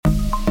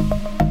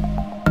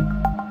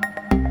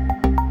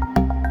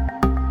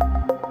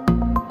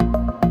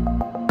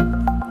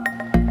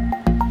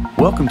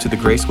Welcome to the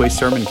Graceway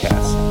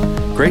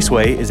Sermoncast.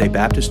 Graceway is a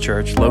Baptist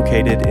church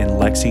located in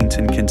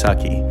Lexington,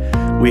 Kentucky.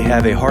 We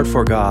have a heart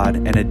for God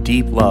and a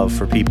deep love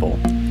for people.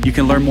 You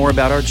can learn more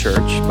about our church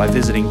by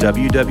visiting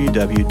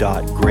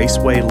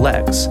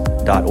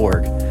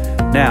www.gracewaylex.org.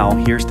 Now,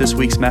 here's this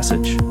week's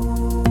message.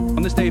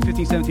 On this day of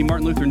 1517,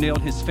 Martin Luther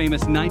nailed his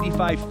famous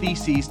 95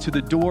 Theses to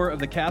the door of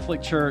the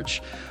Catholic Church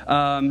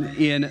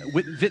in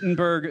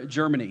Wittenberg,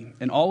 Germany.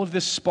 And all of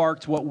this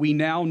sparked what we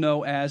now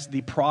know as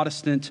the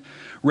Protestant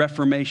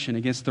Reformation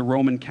against the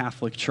Roman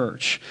Catholic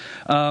Church.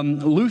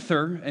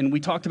 Luther, and we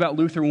talked about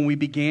Luther when we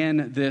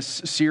began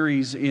this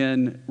series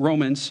in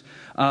Romans,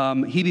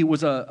 he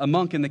was a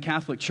monk in the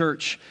Catholic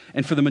Church,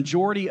 and for the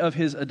majority of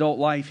his adult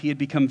life, he had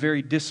become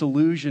very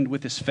disillusioned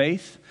with his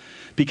faith,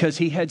 because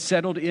he had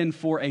settled in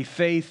for a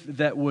faith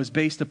that was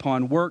based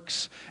upon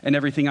works and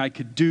everything I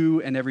could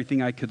do and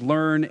everything I could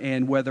learn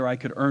and whether I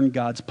could earn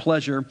God's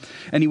pleasure.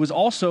 And he was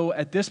also,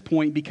 at this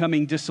point,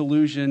 becoming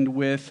disillusioned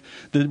with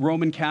the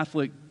Roman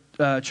Catholic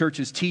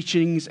Church's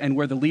teachings and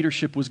where the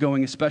leadership was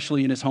going,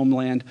 especially in his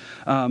homeland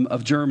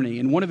of Germany.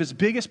 And one of his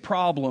biggest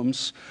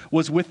problems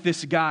was with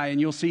this guy,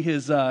 and you'll see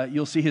his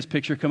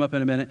picture come up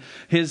in a minute.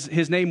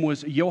 His name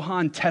was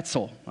Johann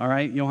Tetzel. All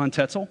right, Johann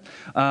Tetzel.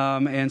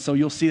 And so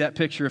you'll see that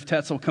picture of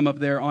Tetzel come up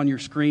there on your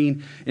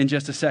screen in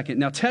just a second.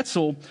 Now,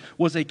 Tetzel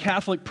was a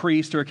Catholic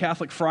priest or a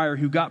Catholic friar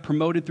who got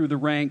promoted through the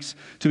ranks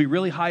to be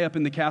really high up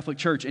in the Catholic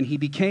Church, and he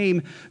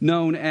became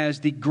known as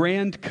the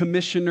Grand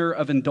Commissioner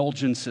of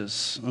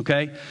Indulgences.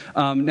 Okay.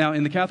 Now,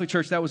 in the Catholic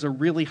Church, that was a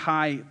really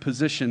high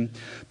position.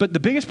 But the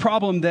biggest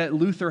problem that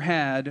Luther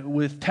had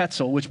with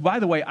Tetzel, which, by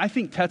the way, I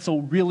think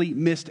Tetzel really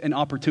missed an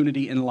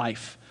opportunity in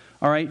life.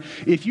 All right?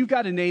 If you've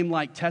got a name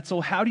like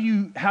Tetzel, how do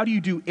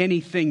you do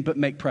anything but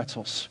make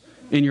pretzels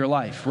in your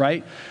life,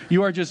 right?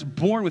 You are just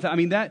born with it. I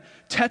mean, that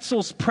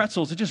Tetzel's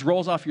pretzels, it just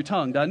rolls off your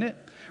tongue, doesn't it?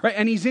 Right,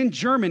 and he's in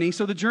Germany,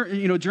 so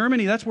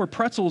Germany, that's where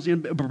pretzels,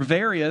 in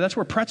Bavaria, that's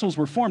where pretzels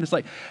were formed. It's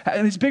like,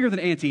 and it's bigger than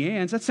Auntie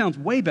Anne's. That sounds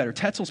way better.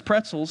 Tetzel's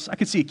Pretzels. I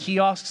could see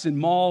kiosks in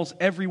malls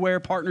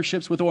everywhere,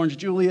 partnerships with Orange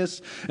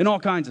Julius, and all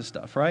kinds of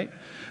stuff, right?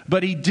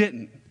 But he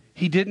didn't.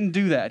 He didn't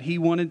do that. He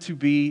wanted to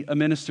be a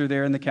minister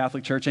there in the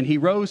Catholic Church, and he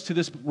rose to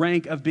this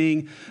rank of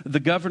being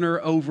the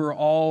governor over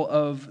all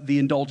of the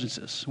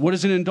indulgences. What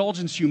is an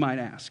indulgence, you might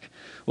ask?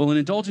 Well, an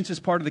indulgence is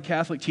part of the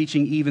Catholic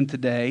teaching even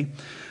today.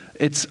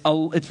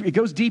 It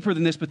goes deeper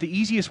than this, but the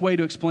easiest way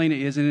to explain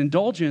it is an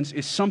indulgence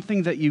is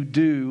something that you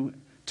do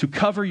to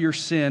cover your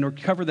sin or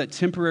cover that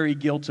temporary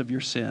guilt of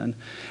your sin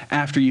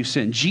after you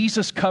sin.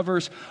 Jesus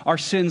covers our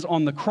sins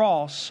on the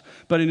cross,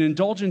 but an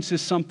indulgence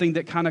is something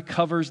that kind of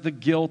covers the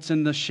guilt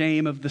and the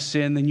shame of the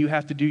sin. Then you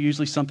have to do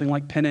usually something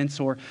like penance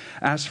or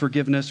ask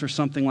forgiveness or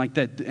something like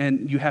that.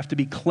 And you have to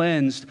be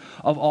cleansed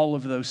of all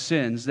of those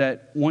sins.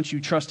 That once you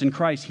trust in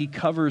Christ, He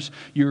covers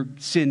your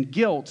sin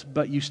guilt,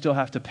 but you still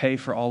have to pay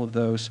for all of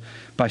those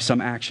by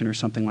some action or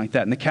something like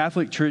that. And the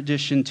Catholic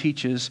tradition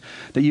teaches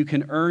that you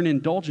can earn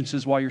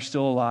indulgences while you're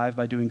still alive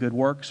by doing good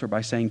works or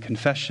by saying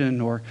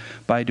confession or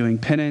by doing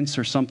penance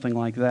or something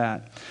like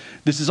that.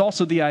 This is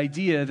also the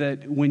idea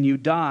that when you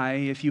die,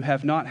 if you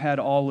have not had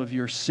all of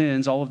your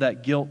sins, all of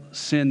that guilt,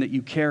 sin that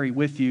you carry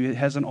with you, it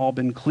hasn't all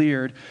been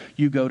cleared,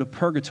 you go to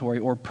purgatory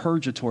or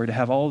purgatory to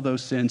have all of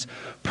those sins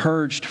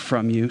purged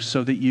from you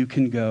so that you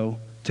can go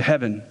to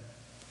heaven.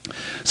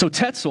 So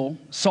Tetzel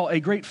saw a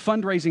great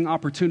fundraising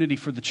opportunity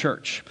for the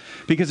church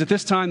because at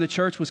this time the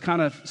church was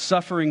kind of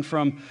suffering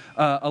from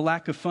a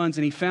lack of funds,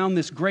 and he found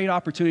this great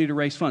opportunity to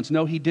raise funds.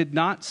 No, he did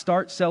not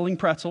start selling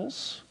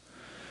pretzels.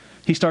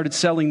 He started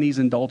selling these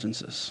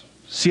indulgences.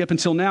 See, up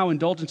until now,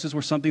 indulgences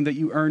were something that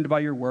you earned by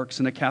your works,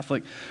 and a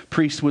Catholic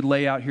priest would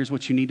lay out, here's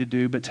what you need to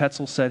do. But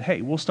Tetzel said,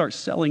 hey, we'll start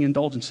selling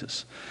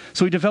indulgences.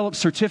 So he developed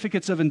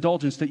certificates of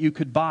indulgence that you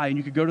could buy, and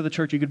you could go to the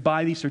church, you could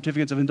buy these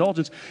certificates of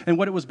indulgence. And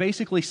what it was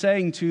basically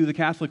saying to the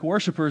Catholic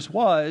worshipers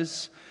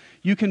was,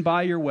 you can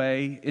buy your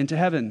way into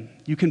heaven.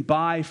 You can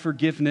buy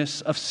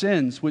forgiveness of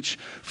sins, which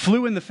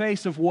flew in the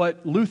face of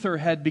what Luther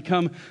had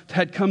come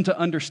to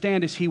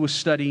understand as he was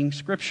studying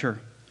Scripture.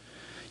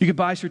 You could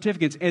buy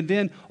certificates. And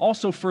then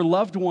also for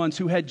loved ones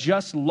who had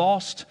just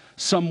lost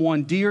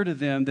someone dear to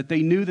them, that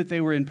they knew that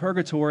they were in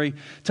purgatory,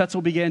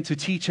 Tetzel began to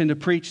teach and to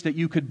preach that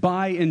you could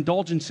buy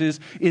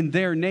indulgences in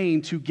their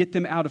name to get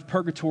them out of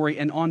purgatory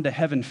and onto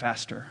heaven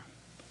faster.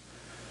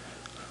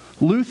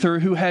 Luther,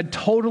 who had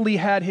totally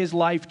had his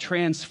life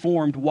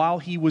transformed while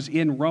he was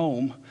in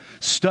Rome,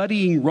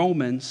 studying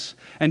Romans,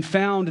 and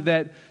found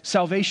that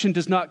salvation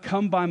does not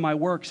come by my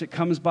works, it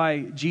comes by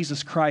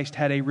Jesus Christ,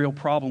 had a real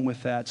problem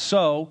with that.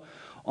 So,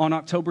 on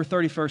October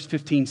 31st,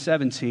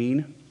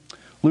 1517,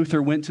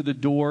 Luther went to the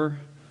door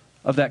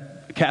of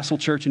that castle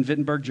church in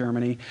Wittenberg,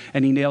 Germany,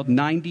 and he nailed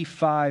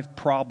 95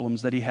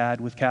 problems that he had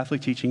with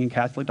Catholic teaching and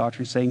Catholic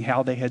doctrine, saying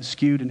how they had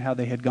skewed and how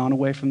they had gone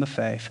away from the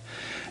faith.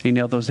 He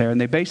nailed those there. And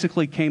they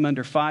basically came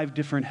under 5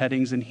 different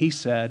headings, and he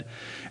said,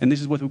 and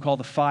this is what we call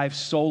the 5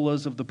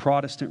 Solas of the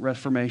Protestant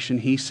Reformation,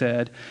 he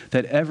said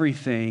that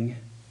everything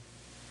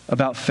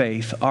about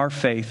faith, our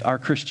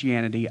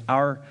Christianity,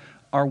 our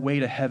our way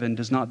to heaven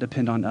does not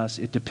depend on us.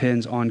 It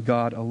depends on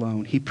God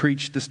alone. He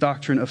preached this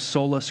doctrine of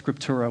sola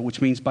scriptura,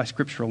 which means by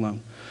Scripture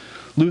alone.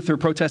 Luther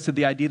protested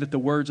the idea that the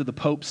words of the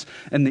popes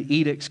and the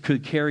edicts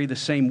could carry the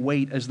same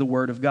weight as the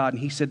Word of God.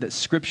 And he said that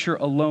Scripture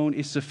alone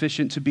is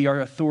sufficient to be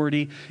our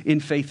authority in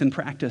faith and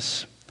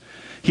practice.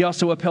 He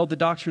also upheld the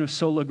doctrine of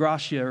sola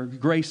gratia, or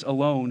grace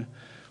alone.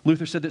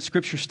 Luther said that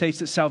Scripture states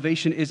that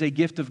salvation is a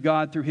gift of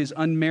God through His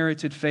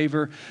unmerited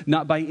favor,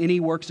 not by any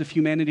works of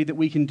humanity that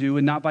we can do,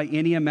 and not by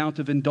any amount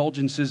of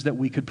indulgences that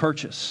we could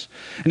purchase.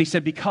 And he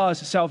said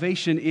because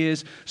salvation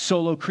is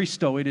solo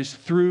Christo, it is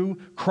through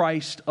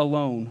Christ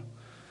alone.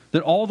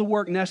 That all the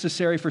work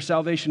necessary for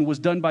salvation was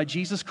done by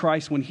Jesus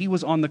Christ when He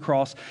was on the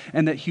cross,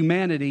 and that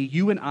humanity,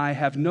 you and I,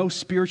 have no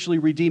spiritually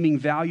redeeming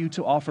value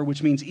to offer,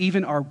 which means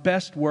even our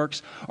best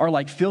works are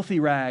like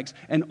filthy rags,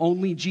 and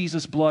only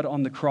Jesus' blood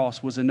on the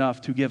cross was enough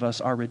to give us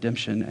our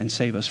redemption and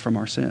save us from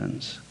our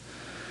sins.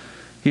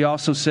 He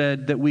also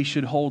said that we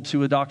should hold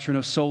to a doctrine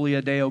of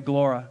solia Deo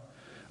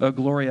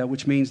Gloria,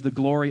 which means the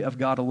glory of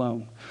God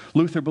alone.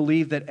 Luther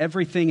believed that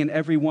everything and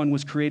everyone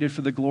was created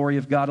for the glory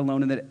of God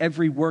alone, and that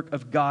every work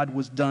of God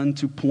was done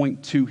to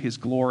point to His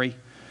glory.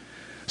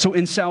 So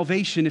in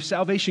salvation, if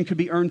salvation could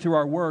be earned through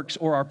our works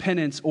or our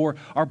penance or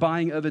our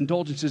buying of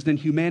indulgences, then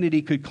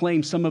humanity could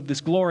claim some of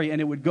this glory, and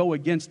it would go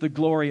against the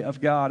glory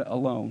of God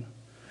alone.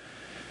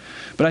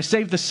 But I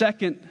saved the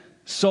second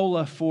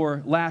sola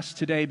for last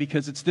today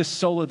because it's this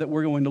sola that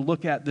we're going to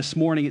look at this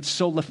morning. It's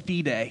sola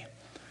fide,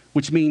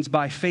 which means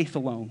by faith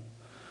alone.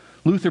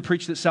 Luther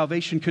preached that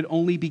salvation could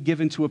only be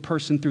given to a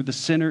person through the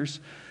sinner's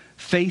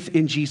faith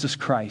in Jesus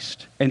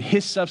Christ and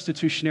His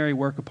substitutionary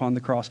work upon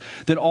the cross.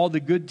 That all the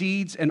good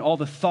deeds and all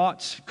the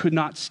thoughts could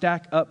not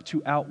stack up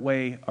to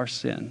outweigh our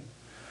sin.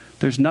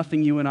 There's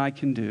nothing you and I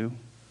can do.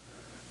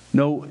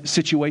 No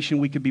situation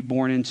we could be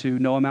born into.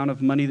 No amount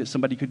of money that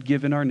somebody could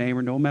give in our name,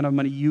 or no amount of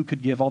money you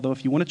could give. Although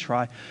if you want to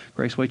try,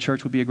 Graceway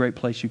Church would be a great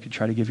place. You could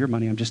try to give your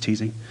money. I'm just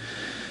teasing.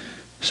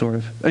 Sort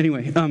of.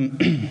 Anyway,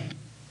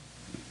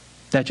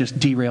 that just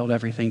derailed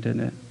everything,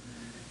 didn't it?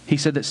 He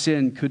said that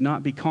sin could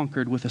not be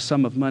conquered with a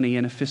sum of money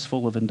and a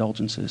fistful of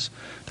indulgences.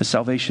 The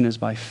salvation is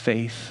by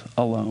faith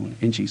alone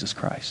in Jesus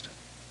Christ.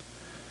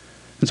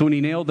 And so when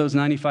he nailed those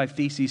 95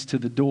 theses to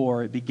the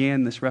door, it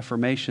began this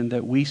Reformation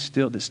that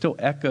still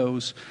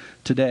echoes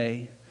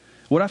today.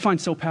 What I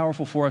find so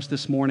powerful for us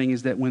this morning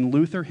is that when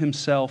Luther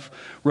himself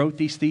wrote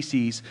these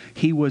theses,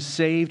 he was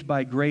saved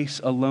by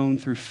grace alone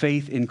through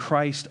faith in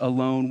Christ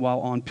alone while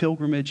on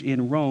pilgrimage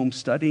in Rome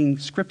studying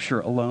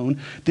Scripture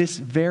alone, this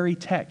very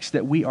text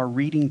that we are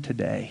reading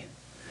today.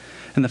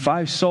 And the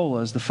 5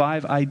 solas, the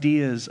 5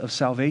 ideas of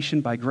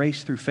salvation by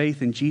grace through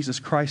faith in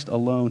Jesus Christ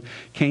alone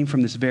came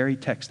from this very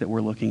text that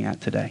we're looking at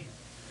today.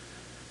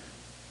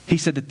 He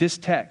said that this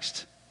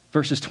text,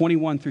 verses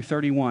 21 through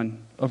 31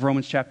 of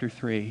Romans chapter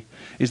 3,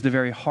 is the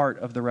very heart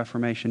of the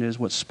Reformation. It is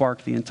what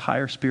sparked the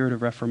entire spirit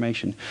of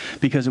Reformation,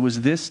 because it was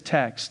this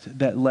text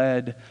that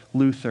led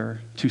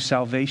Luther to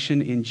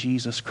salvation in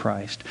Jesus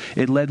Christ.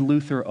 It led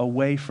Luther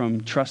away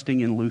from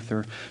trusting in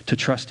Luther to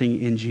trusting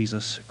in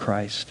Jesus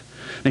Christ.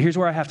 Now here's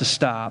where I have to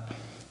stop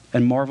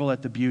and marvel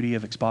at the beauty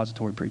of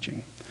expository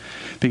preaching.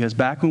 Because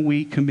back when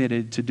we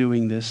committed to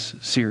doing this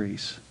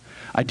series,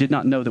 I did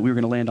not know that we were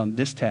going to land on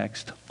this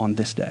text on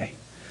this day.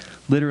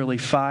 Literally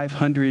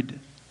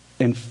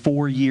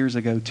 504 years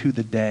ago to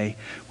the day,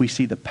 we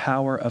see the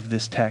power of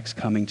this text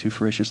coming to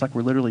fruition. It's like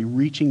we're literally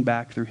reaching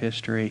back through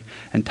history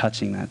and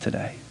touching that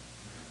today.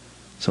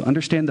 So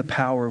understand the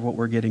power of what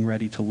we're getting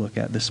ready to look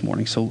at this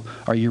morning. So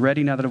are you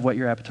ready now that I've whet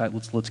your appetite?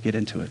 Let's get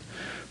into it.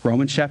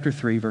 Romans chapter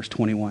 3, verse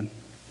 21.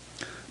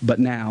 But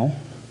now,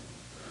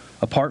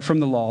 apart from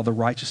the law, the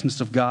righteousness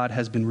of God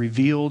has been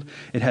revealed.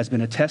 It has been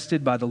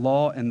attested by the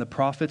law and the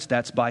prophets.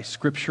 That's by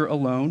Scripture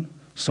alone,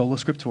 sola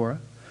scriptura.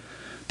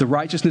 The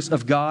righteousness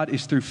of God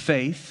is through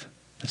faith.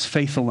 That's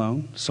faith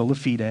alone, sola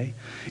fide.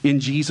 In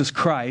Jesus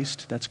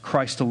Christ, that's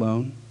Christ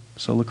alone,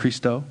 sola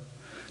Christo.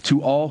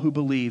 To all who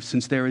believe,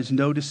 since there is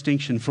no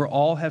distinction, for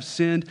all have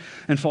sinned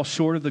and fall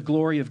short of the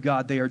glory of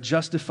God. They are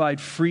justified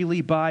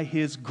freely by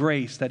His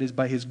grace, that is,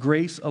 by His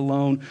grace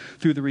alone,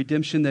 through the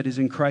redemption that is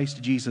in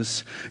Christ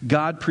Jesus.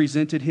 God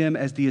presented Him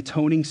as the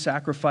atoning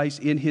sacrifice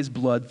in His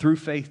blood through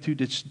faith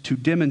to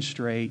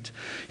demonstrate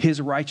His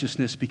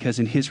righteousness, because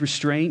in His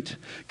restraint,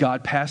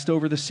 God passed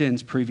over the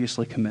sins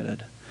previously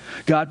committed.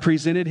 God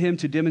presented Him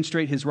to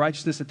demonstrate His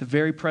righteousness at the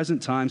very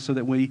present time, so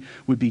that we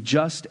would be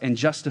just and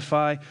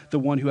justify the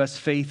one who has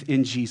faith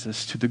in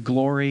Jesus to the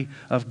glory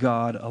of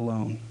God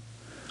alone.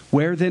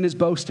 Where then is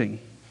boasting?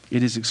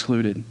 It is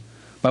excluded.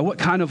 By what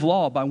kind of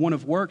law? By one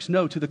of works?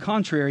 No, to the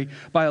contrary,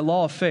 by a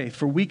law of faith.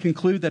 For we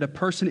conclude that a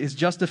person is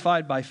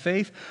justified by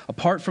faith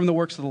apart from the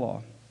works of the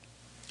law.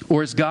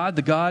 Or is God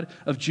the God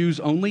of Jews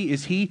only?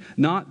 Is He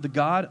not the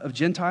God of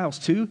Gentiles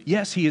too?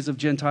 Yes, He is of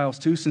Gentiles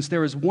too, since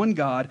there is one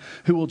God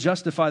who will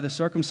justify the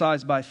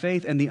circumcised by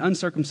faith and the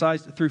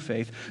uncircumcised through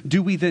faith.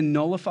 Do we then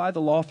nullify the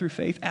law through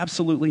faith?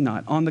 Absolutely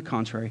not. On the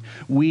contrary,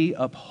 we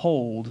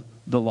uphold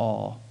the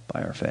law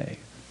by our faith.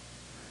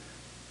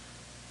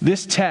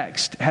 This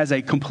text has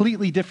a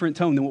completely different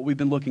tone than what we've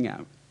been looking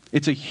at.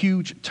 It's a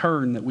huge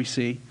turn that we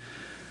see.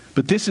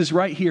 But this is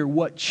right here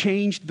what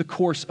changed the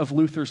course of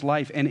Luther's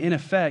life and in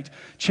effect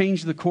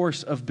changed the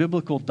course of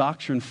biblical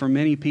doctrine for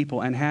many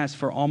people and has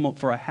for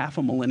a half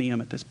a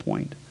millennium at this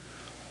point.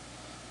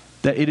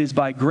 That it is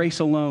by grace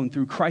alone,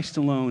 through Christ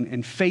alone,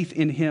 and faith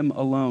in Him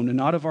alone, and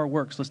not of our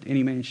works, lest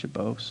any man should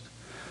boast.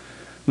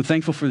 I'm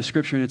thankful for the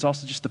Scripture, and it's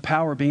also just the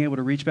power of being able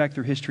to reach back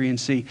through history and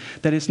see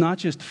that it's not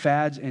just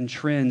fads and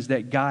trends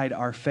that guide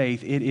our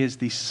faith. It is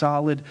the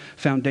solid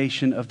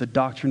foundation of the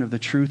doctrine of the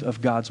truth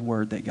of God's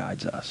Word that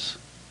guides us.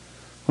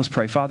 Let's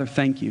pray. Father,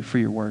 thank you for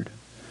your Word.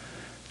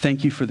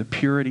 Thank you for the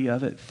purity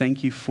of it.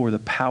 Thank you for the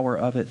power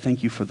of it.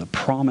 Thank you for the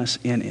promise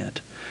in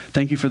it.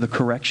 Thank you for the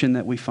correction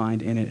that we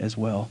find in it as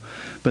well.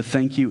 But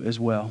thank you as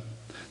well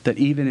that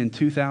even in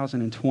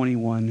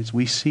 2021, as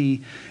we see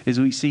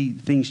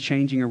things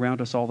changing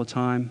around us all the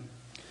time,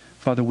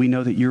 Father, we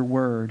know that your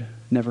Word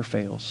never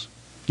fails.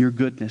 Your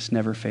goodness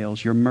never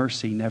fails. Your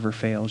mercy never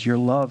fails. Your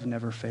love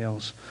never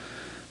fails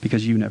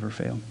because you never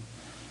fail.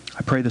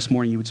 I pray this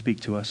morning you would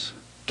speak to us.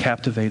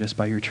 Captivate us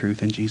by your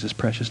truth. In Jesus'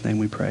 precious name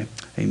we pray.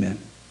 Amen.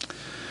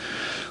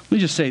 Let me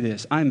just say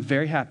this. I'm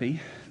very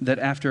happy that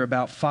after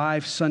about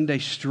 5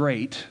 Sundays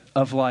straight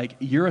of like,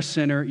 you're a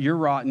sinner, you're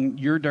rotten,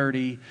 you're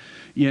dirty,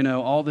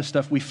 all this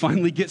stuff, we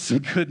finally get some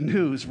good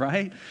news,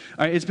 right?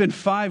 All right, it's been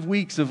 5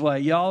 weeks of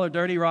like, y'all are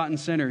dirty, rotten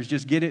sinners.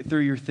 Just get it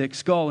through your thick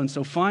skull. And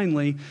so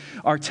finally,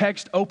 our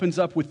text opens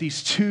up with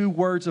these 2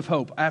 words of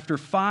hope. After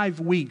 5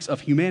 weeks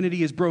of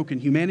humanity is broken,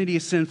 humanity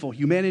is sinful,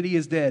 humanity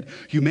is dead,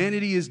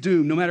 humanity is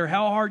doomed. No matter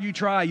how hard you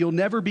try, you'll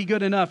never be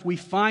good enough. We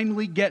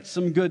finally get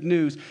some good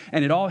news.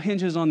 And it all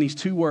hinges on these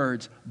 2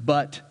 words,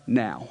 but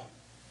now.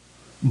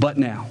 But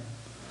now.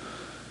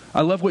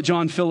 I love what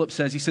John Phillips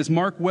says. He says,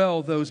 mark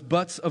well those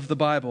buts of the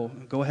Bible.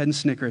 Go ahead and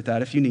snicker at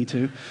that if you need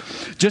to.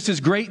 Just as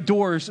great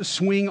doors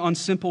swing on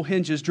simple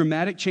hinges,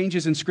 dramatic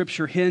changes in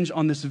Scripture hinge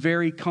on this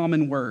very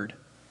common word,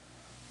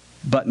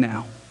 but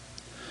now.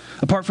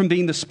 Apart from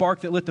being the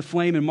spark that lit the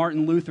flame in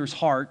Martin Luther's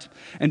heart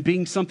and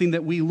being something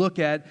that we look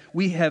at,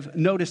 we have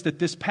noticed that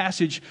this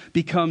passage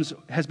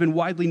has been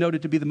widely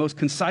noted to be the most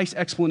concise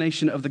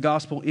explanation of the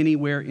gospel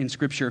anywhere in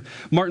Scripture.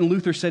 Martin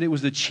Luther said it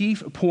was the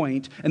chief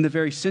point and the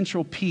very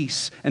central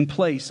piece and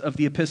place of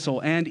the epistle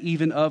and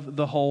even of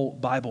the whole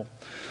Bible.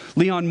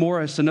 Leon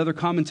Morris, another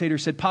commentator,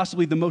 said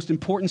possibly the most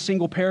important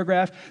single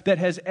paragraph that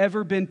has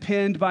ever been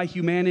penned by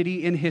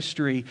humanity in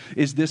history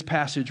is this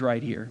passage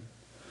right here.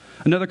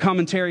 Another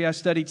commentary I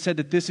studied said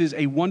that this is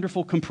a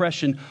wonderful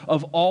compression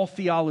of all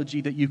theology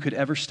that you could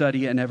ever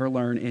study and ever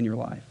learn in your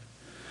life.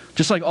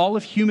 Just like all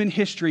of human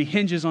history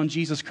hinges on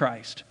Jesus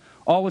Christ.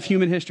 All of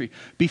human history.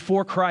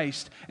 Before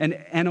Christ and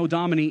Anno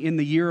Domini in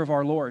the year of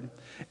our Lord.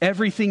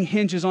 Everything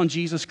hinges on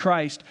Jesus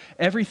Christ.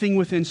 Everything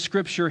within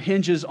Scripture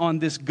hinges on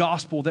this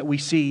gospel that we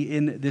see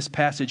in this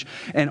passage.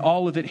 And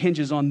all of it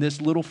hinges on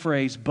this little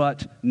phrase,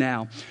 but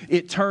now.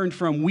 It turned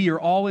from we are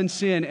all in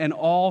sin and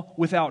all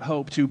without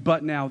hope to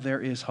but now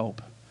there is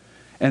hope.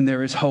 And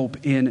there is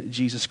hope in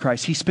Jesus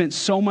Christ. He spent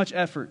so much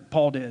effort,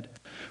 Paul did,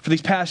 for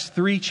these past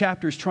 3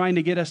 chapters trying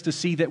to get us to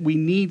see that we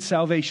need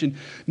salvation.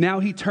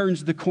 Now he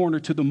turns the corner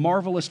to the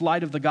marvelous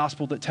light of the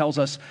gospel that tells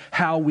us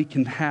how we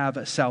can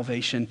have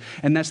salvation.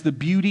 And that's the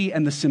beauty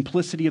and the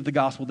simplicity of the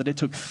gospel, that it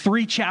took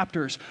 3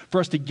 chapters for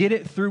us to get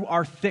it through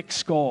our thick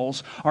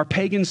skulls, our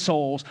pagan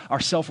souls, our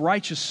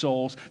self-righteous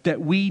souls,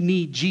 that we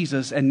need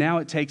Jesus. And now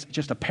it takes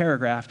just a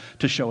paragraph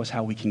to show us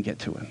how we can get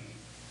to him.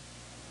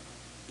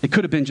 It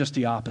could have been just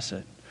the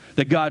opposite.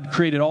 That God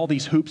created all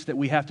these hoops that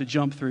we have to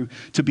jump through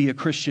to be a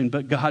Christian,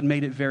 but God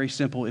made it very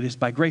simple. It is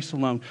by grace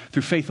alone,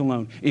 through faith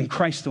alone, in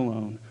Christ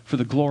alone, for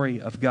the glory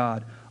of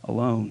God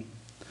alone.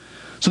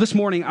 So this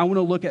morning, I want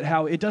to look at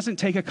how it doesn't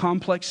take a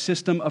complex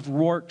system of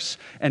works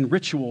and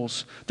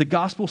rituals. The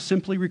gospel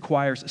simply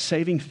requires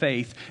saving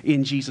faith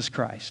in Jesus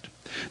Christ.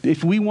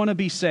 If we want to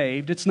be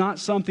saved, it's not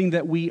something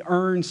that we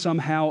earn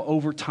somehow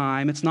over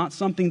time. It's not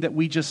something that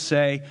we just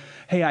say,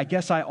 hey, I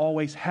guess I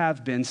always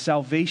have been.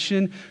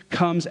 Salvation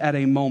comes at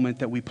a moment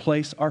that we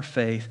place our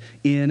faith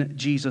in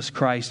Jesus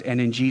Christ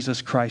and in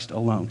Jesus Christ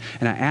alone.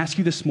 And I ask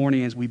you this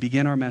morning as we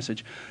begin our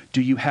message,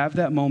 do you have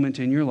that moment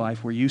in your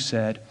life where you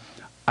said,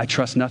 I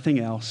trust nothing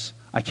else.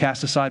 I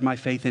cast aside my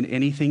faith in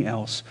anything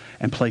else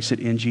and place it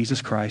in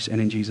Jesus Christ and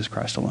in Jesus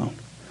Christ alone.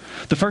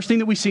 The first thing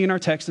that we see in our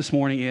text this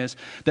morning is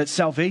that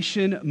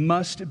salvation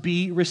must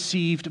be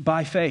received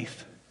by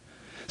faith.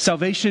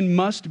 Salvation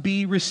must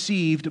be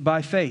received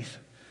by faith.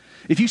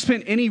 If you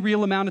spent any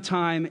real amount of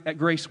time at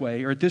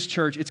Graceway or at this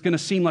church, it's going to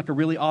seem like a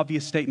really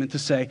obvious statement to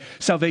say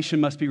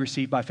salvation must be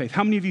received by faith.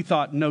 How many of you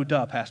thought, no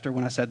duh, Pastor,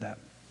 when I said that?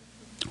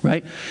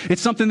 Right?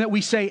 It's something that we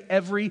say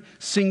every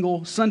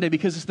single Sunday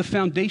because it's the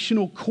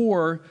foundational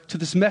core to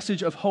this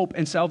message of hope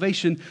and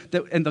salvation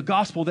and the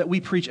gospel that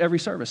we preach every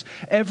service.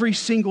 Every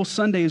single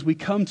Sunday as we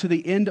come to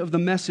the end of the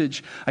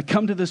message, I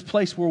come to this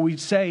place where we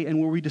say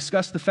and where we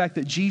discuss the fact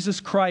that Jesus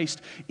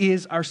Christ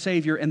is our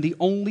Savior and the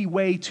only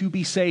way to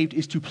be saved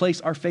is to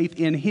place our faith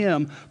in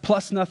Him,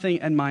 plus nothing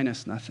and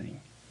minus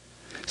nothing.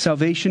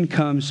 Salvation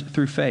comes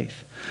through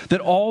faith. That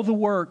all the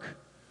work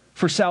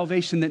for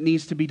salvation that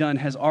needs to be done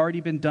has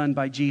already been done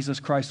by Jesus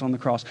Christ on the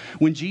cross.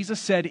 When Jesus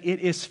said, "It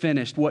is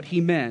finished," what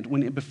he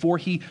meant before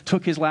he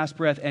took his last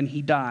breath and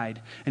he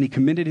died and he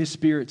commended his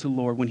spirit to the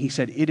Lord, when he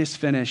said, "It is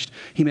finished,"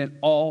 he meant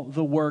all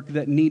the work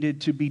that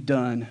needed to be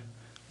done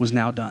was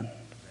now done.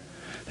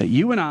 That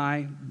you and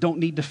I don't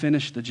need to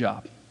finish the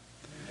job.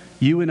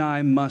 You and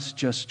I must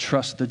just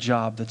trust the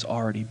job that's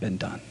already been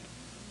done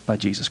by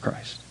Jesus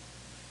Christ.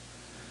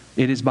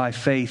 It is by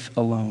faith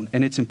alone.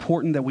 And it's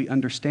important that we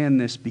understand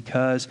this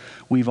because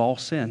we've all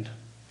sinned.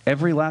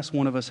 Every last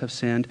one of us have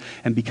sinned.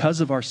 And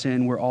because of our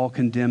sin, we're all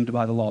condemned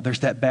by the law. There's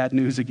that bad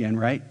news again,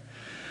 right?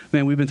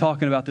 Man, we've been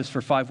talking about this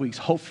for 5 weeks.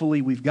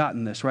 Hopefully we've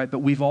gotten this, right? But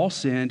we've all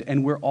sinned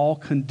and we're all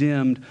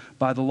condemned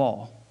by the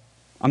law.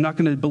 I'm not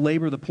going to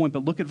belabor the point,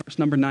 but look at verse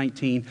number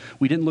 19.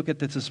 We didn't look at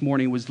this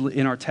morning. It was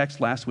in our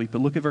text last week,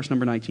 but look at verse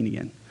number 19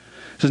 again.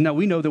 It says, "Now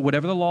we know that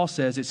whatever the law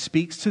says, it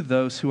speaks to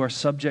those who are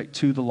subject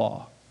to the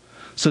law,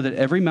 so that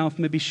every mouth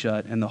may be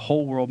shut and the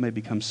whole world may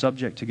become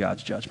subject to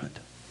God's judgment."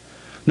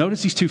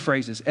 Notice these two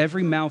phrases,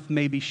 every mouth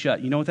may be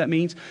shut. You know what that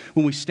means?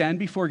 When we stand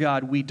before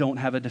God, we don't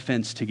have a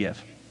defense to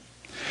give.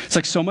 It's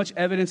like so much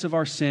evidence of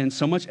our sin,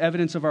 so much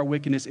evidence of our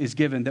wickedness is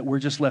given that we're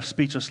just left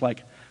speechless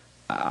like,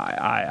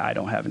 I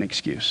don't have an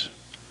excuse.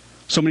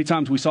 So many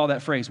times we saw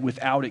that phrase,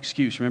 without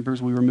excuse. Remember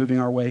as we were moving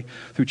our way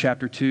through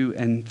chapter 2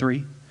 and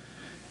 3?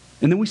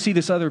 And then we see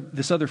this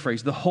other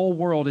phrase, the whole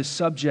world is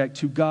subject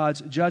to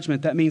God's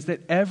judgment. That means that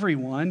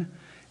everyone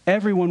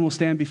will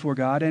stand before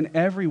God and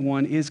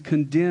everyone is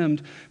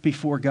condemned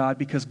before God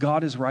because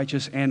God is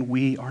righteous and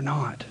we are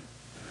not.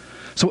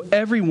 So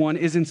everyone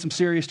is in some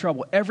serious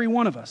trouble. Every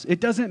one of us. It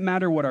doesn't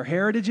matter what our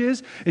heritage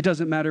is. It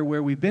doesn't matter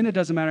where we've been. It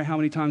doesn't matter how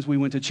many times we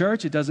went to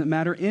church. It doesn't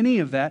matter any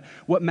of that.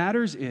 What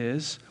matters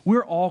is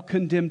we're all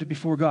condemned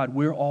before God.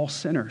 We're all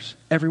sinners.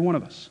 Every one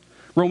of us.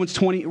 Romans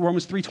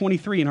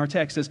 3:23 in our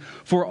text says,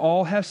 "For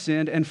all have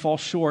sinned and fall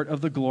short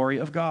of the glory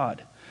of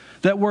God."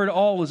 That word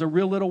 "all" is a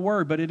real little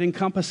word, but it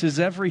encompasses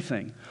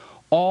everything.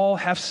 All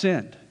have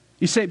sinned.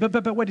 You say,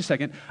 but wait a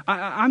second.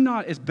 I'm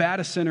not as bad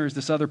a sinner as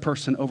this other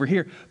person over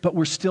here, but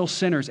we're still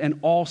sinners, and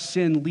all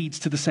sin leads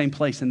to the same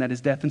place, and that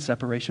is death and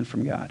separation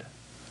from God.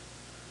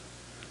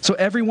 So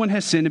everyone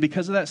has sinned, and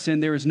because of that sin,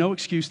 there is no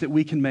excuse that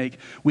we can make.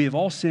 We have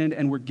all sinned,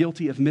 and we're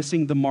guilty of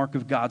missing the mark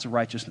of God's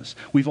righteousness.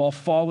 We've all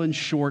fallen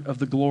short of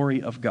the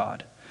glory of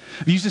God.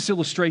 I've used this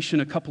illustration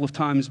a couple of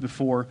times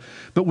before,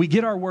 but we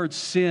get our word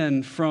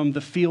sin from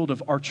the field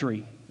of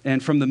archery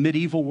and from the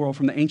medieval world,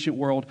 from the ancient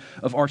world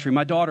of archery.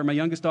 My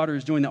youngest daughter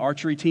is doing the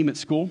archery team at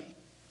school.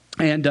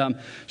 And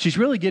she's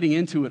really getting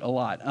into it a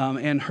lot.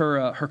 And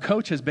her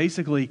coach has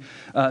basically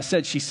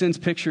said she sends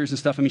pictures and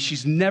stuff. I mean,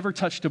 she's never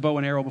touched a bow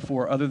and arrow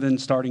before, other than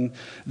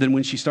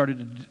when she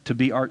started to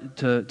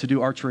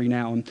do archery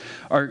now. And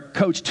our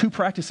coach, 2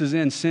 practices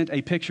in, sent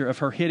a picture of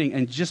her hitting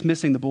and just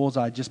missing the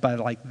bullseye just by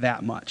like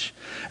that much.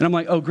 And I'm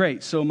like, oh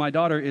great, so my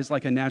daughter is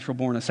like a natural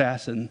born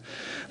assassin.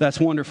 That's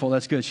wonderful.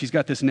 That's good. She's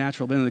got this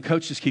natural. Then the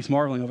coach just keeps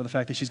marveling over the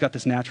fact that she's got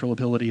this natural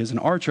ability as an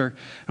archer. And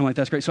I'm like,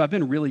 that's great. So I've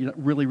been really,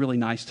 really, really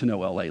nice to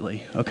Noelle lately.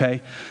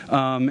 Okay?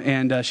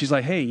 And she's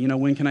like, hey,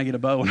 when can I get a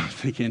bow? And I'm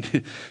thinking,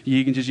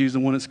 you can just use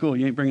the one at school.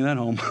 You ain't bringing that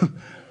home.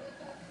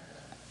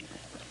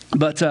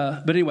 But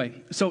anyway,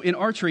 so in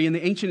archery, in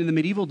the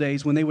medieval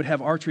days, when they would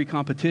have archery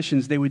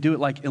competitions, they would do it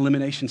like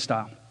elimination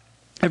style.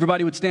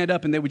 Everybody would stand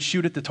up and they would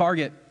shoot at the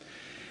target.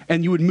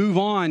 And you would move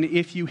on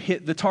if you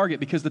hit the target,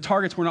 because the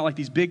targets were not like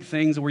these big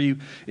things where you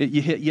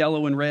hit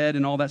yellow and red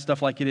and all that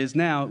stuff like it is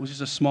now. It was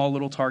just a small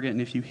little target, and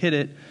if you hit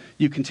it,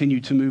 you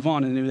continued to move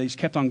on. And they just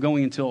kept on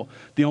going until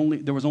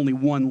there was only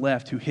one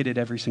left who hit it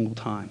every single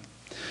time.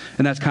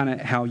 And that's kind of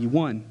how you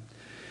won.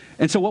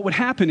 And so what would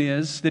happen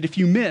is that if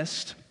you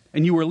missed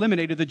and you were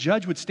eliminated, the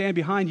judge would stand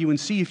behind you and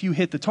see if you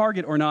hit the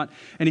target or not.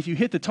 And if you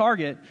hit the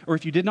target, or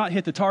if you did not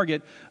hit the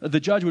target, the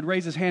judge would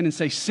raise his hand and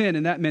say sin,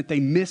 and that meant they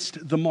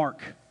missed the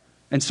mark.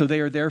 And so they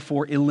are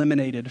therefore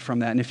eliminated from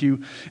that. And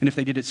if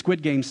they did it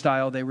Squid Game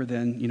style, they were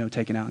then,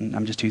 taken out. And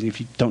I'm just teasing.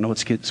 If you don't know what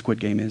Squid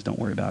Game is, don't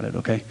worry about it,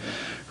 okay?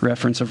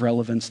 Reference of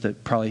relevance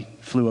that probably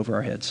flew over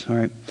our heads, all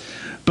right?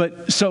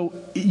 But so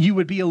you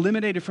would be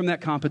eliminated from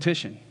that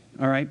competition,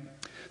 all right?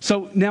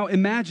 So now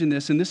imagine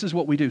this, and this is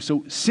what we do.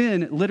 So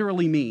sin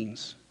literally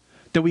means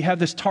that we have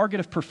this target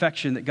of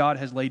perfection that God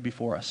has laid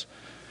before us.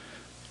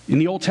 In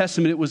the Old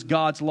Testament, it was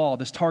God's law,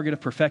 this target of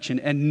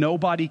perfection, and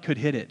nobody could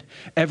hit it.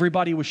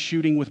 Everybody was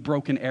shooting with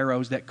broken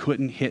arrows that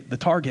couldn't hit the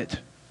target.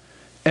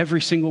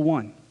 Every single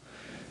one.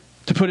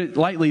 To put it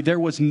lightly, there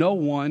was no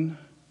one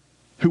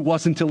who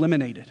wasn't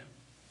eliminated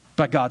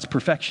by God's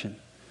perfection.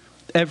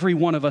 Every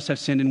one of us have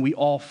sinned, and we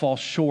all fall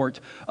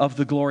short of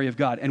the glory of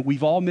God. And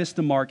we've all missed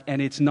the mark,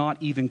 and it's not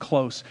even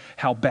close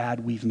how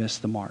bad we've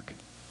missed the mark.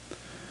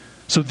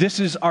 So this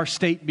is our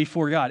state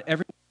before God.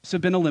 Every have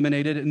been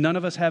eliminated. None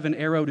of us have an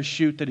arrow to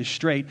shoot that is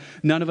straight.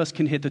 None of us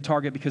can hit the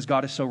target because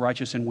God is so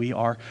righteous and we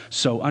are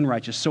so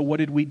unrighteous. So what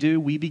did we do?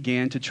 We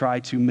began to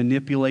try to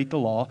manipulate the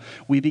law.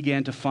 We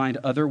began to find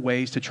other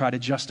ways to try to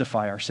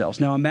justify ourselves.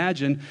 Now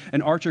imagine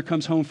an archer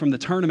comes home from the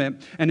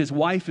tournament and his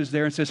wife is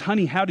there and says,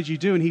 honey, how did you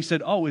do? And he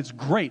said, oh, it's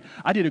great.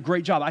 I did a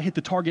great job. I hit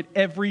the target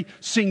every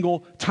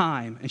single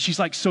time. And she's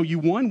like, so you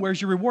won?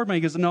 Where's your reward money?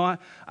 He goes, no,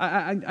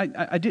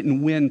 I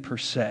didn't win per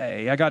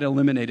se. I got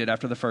eliminated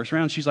after the first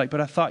round. She's like,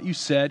 but I thought you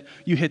said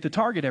you hit the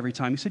target every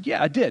time. He said,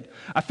 yeah, I did.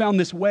 I found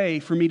this way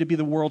for me to be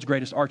the world's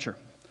greatest archer.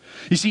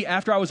 You see,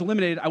 after I was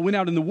eliminated, I went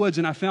out in the woods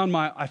and I found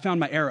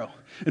my arrow.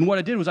 And what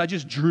I did was I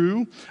just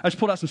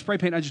pulled out some spray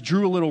paint. I just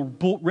drew a little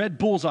red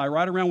bullseye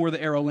right around where the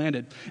arrow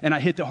landed. And I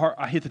hit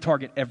the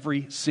target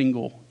every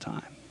single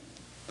time.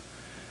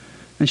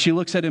 And she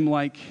looks at him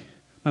like,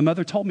 my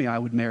mother told me I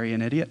would marry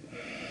an idiot.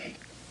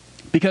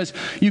 Because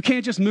you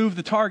can't just move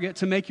the target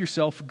to make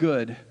yourself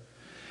good.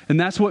 And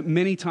that's what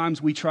many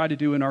times we try to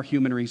do in our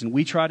human reason.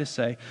 We try to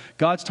say,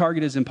 God's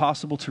target is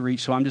impossible to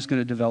reach, so I'm just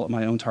going to develop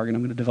my own target.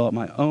 I'm going to develop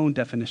my own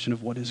definition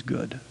of what is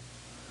good.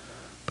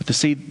 But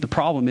the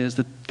problem is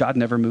that God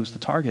never moves the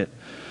target.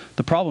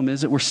 The problem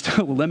is that we're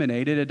still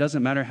eliminated. It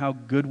doesn't matter how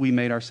good we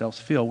made ourselves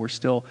feel. We're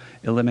still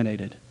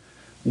eliminated.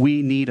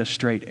 We need a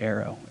straight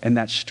arrow. And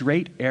that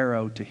straight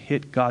arrow to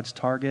hit God's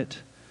target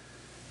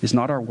is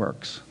not our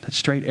works. That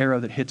straight arrow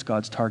that hits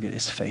God's target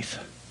is faith.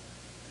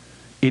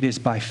 It is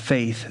by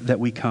faith that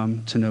we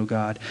come to know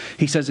God.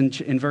 He says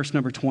in verse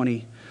number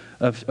 20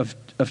 of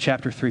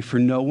chapter 3, for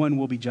no one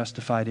will be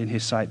justified in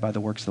his sight by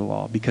the works of the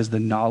law, because the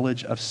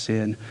knowledge of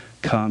sin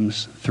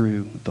comes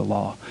through the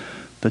law.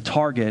 The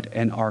target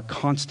and our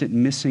constant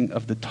missing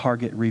of the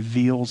target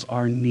reveals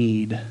our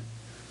need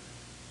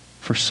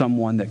for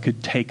someone that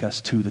could take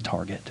us to the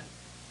target.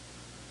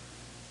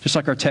 Just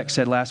like our text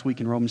said last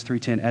week in Romans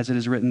 3:10, as it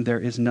is written,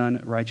 there is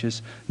none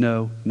righteous,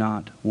 no,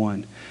 not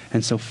one.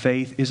 And so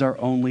faith is our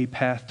only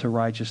path to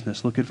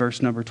righteousness. Look at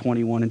verse number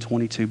 21 and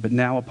 22. But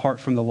now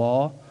apart from the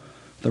law,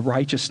 the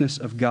righteousness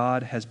of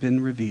God has been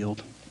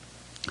revealed,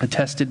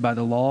 attested by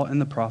the law and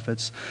the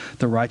prophets.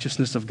 The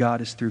righteousness of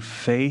God is through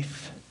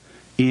faith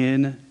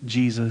in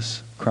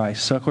Jesus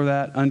Christ. Circle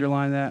that,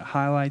 underline that,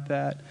 highlight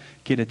that,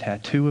 get a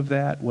tattoo of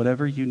that,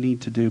 whatever you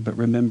need to do. But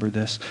remember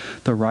this,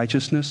 the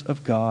righteousness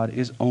of God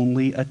is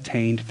only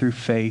attained through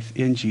faith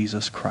in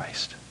Jesus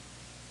Christ.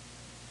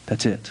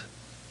 That's it.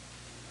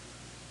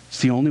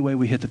 It's the only way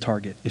we hit the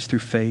target is through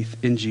faith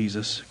in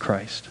Jesus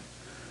Christ.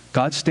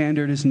 God's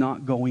standard is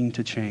not going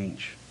to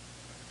change.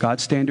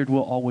 God's standard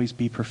will always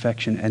be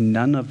perfection, and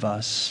none of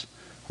us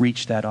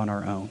reach that on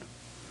our own.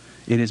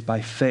 It is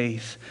by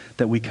faith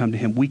that we come to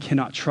Him. We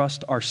cannot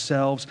trust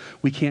ourselves.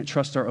 We can't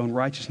trust our own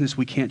righteousness.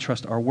 We can't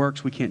trust our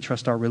works. We can't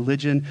trust our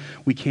religion.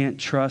 We can't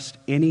trust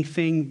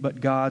anything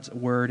but God's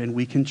word, and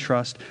we can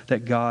trust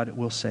that God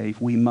will save.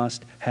 We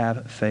must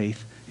have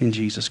faith in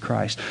Jesus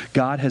Christ.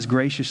 God has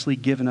graciously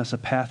given us a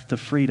path to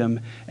freedom,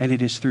 and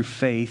it is through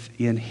faith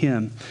in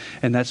Him.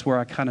 And that's where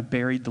I kind of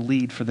buried the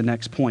lead for the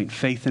next point.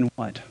 Faith in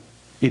what?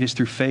 It is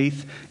through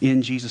faith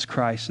in Jesus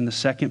Christ. And the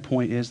second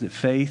point is that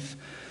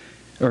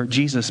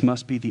Jesus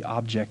must be the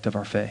object of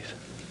our faith.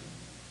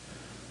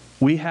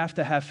 We have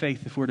to have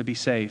faith if we're to be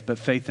saved, but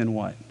faith in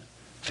what?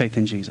 Faith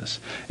in Jesus.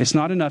 It's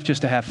not enough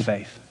just to have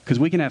faith, because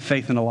we can have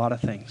faith in a lot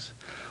of things.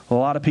 A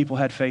lot of people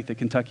had faith that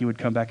Kentucky would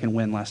come back and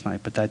win last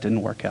night, but that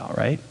didn't work out,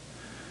 right?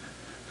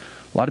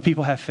 A lot of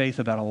people have faith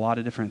about a lot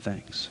of different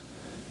things.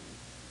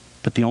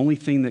 But the only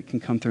thing that can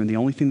come through and the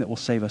only thing that will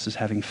save us is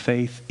having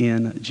faith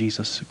in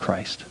Jesus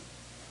Christ.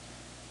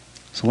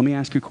 So let me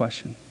ask you a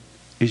question.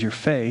 Is your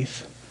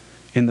faith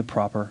in the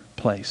proper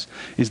place?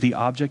 Is the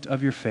object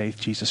of your faith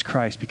Jesus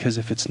Christ? Because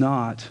if it's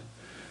not,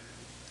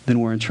 then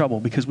we're in trouble,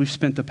 because we've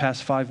spent the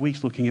past 5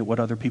 weeks looking at what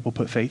other people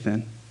put faith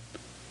in,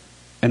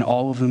 and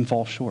all of them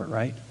fall short,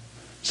 right?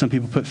 Some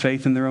people put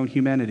faith in their own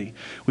humanity.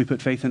 We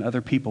put faith in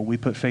other people. We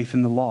put faith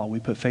in the law.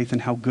 We put faith in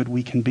how good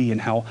we can be and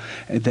how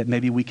that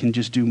maybe we can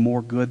just do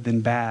more good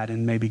than bad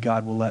and maybe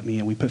God will let me.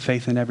 And we put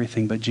faith in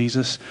everything. But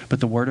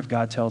the Word of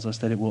God tells us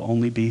that it will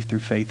only be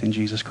through faith in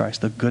Jesus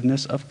Christ. The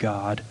goodness of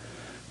God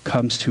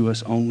comes to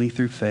us only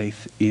through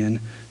faith in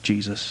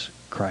Jesus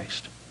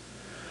Christ.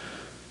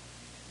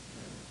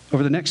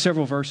 Over the next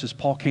several verses,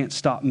 Paul can't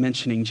stop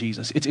mentioning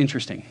Jesus. It's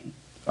interesting.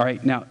 All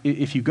right, now,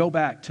 if you go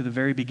back to the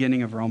very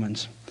beginning of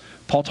Romans,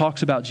 Paul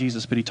talks about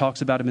Jesus, but he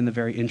talks about him in the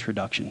very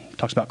introduction. He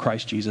talks about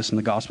Christ Jesus and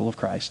the gospel of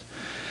Christ.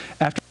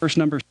 After verse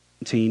number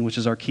 17, which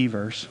is our key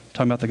verse,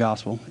 talking about the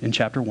gospel in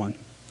chapter 1,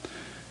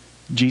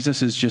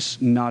 Jesus is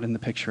just not in the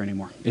picture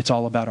anymore. It's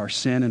all about our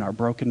sin and our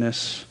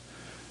brokenness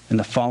and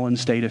the fallen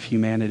state of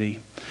humanity.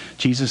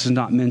 Jesus is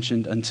not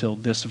mentioned until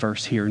this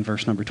verse here in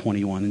verse number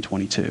 21 and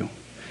 22.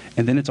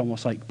 And then it's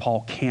almost like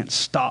Paul can't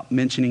stop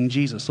mentioning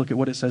Jesus. Look at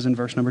what it says in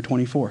verse number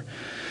 24.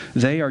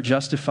 They are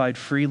justified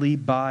freely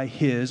by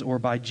his, or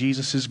by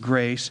Jesus'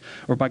 grace,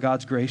 or by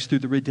God's grace, through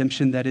the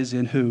redemption that is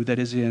in who? That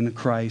is in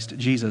Christ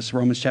Jesus.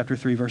 Romans chapter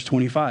 3, verse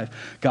 25.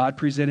 God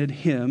presented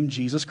him,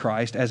 Jesus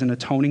Christ, as an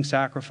atoning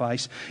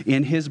sacrifice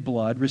in his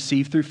blood,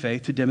 received through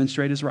faith to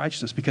demonstrate his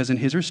righteousness, because in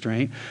his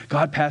restraint,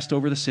 God passed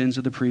over the sins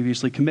of the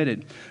previously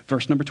committed.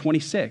 Verse number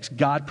 26.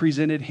 God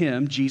presented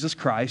him, Jesus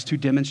Christ, to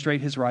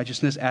demonstrate his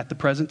righteousness at the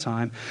present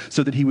time,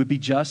 so that he would be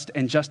just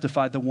and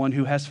justify the one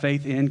who has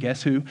faith in,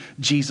 guess who?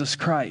 Jesus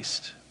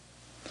Christ.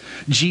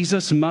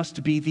 Jesus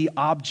must be the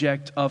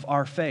object of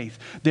our faith.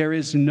 There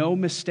is no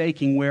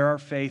mistaking where our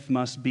faith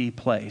must be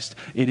placed.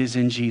 It is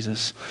in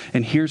Jesus.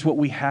 And here's what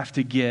we have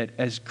to get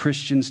as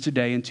Christians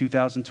today in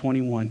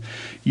 2021.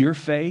 Your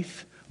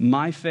faith,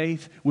 my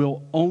faith,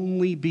 will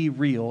only be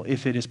real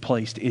if it is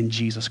placed in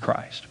Jesus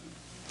Christ.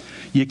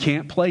 You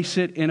can't place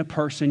it in a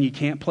person. You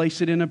can't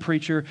place it in a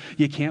preacher.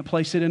 You can't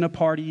place it in a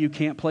party. You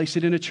can't place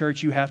it in a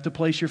church. You have to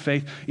place your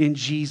faith in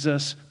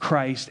Jesus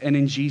Christ and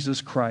in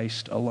Jesus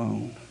Christ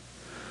alone.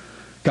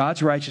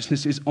 God's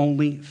righteousness is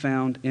only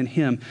found in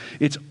him.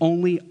 It's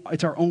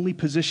our only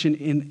position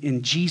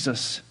in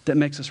Jesus that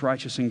makes us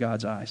righteous in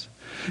God's eyes.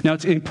 Now,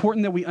 it's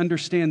important that we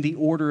understand the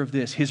order of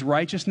this. His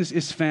righteousness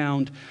is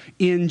found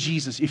in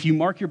Jesus. If you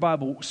mark your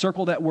Bible,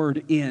 circle that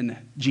word in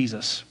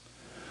Jesus.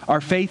 Our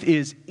faith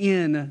is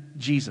in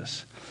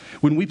Jesus.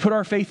 When we put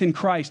our faith in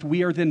Christ,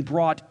 we are then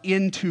brought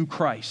into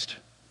Christ.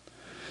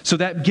 So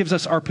that gives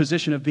us our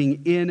position of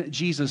being in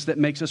Jesus that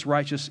makes us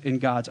righteous in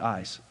God's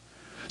eyes.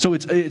 So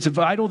it's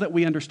vital that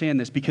we understand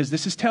this, because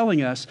this is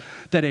telling us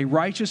that a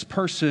righteous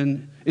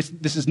person,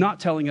 this is not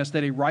telling us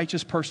that a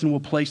righteous person will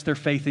place their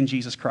faith in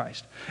Jesus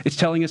Christ. It's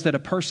telling us that a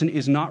person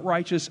is not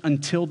righteous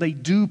until they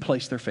do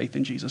place their faith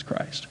in Jesus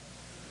Christ.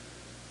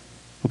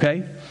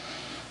 Okay?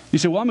 You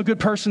say, well, I'm a good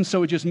person,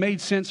 so it just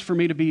made sense for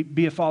me to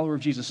be a follower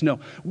of Jesus. No,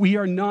 we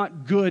are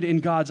not good in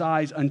God's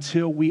eyes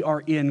until we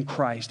are in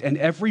Christ. And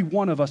every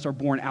one of us are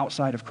born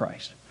outside of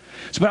Christ.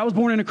 So, but I was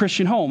born in a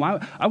Christian home.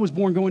 I was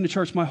born going to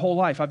church my whole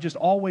life. I've just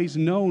always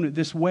known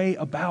this way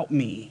about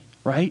me,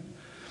 right?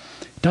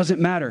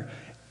 Doesn't matter.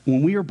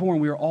 When we are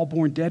born, we are all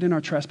born dead in our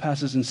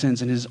trespasses and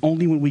sins. And it is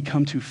only when we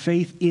come to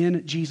faith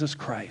in Jesus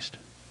Christ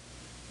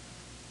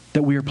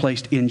that we are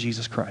placed in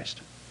Jesus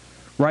Christ.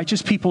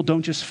 Righteous people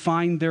don't just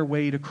find their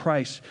way to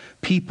Christ.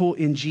 People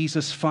in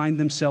Jesus find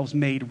themselves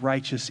made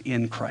righteous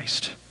in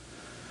Christ.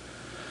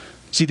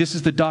 See, this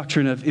is the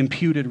doctrine of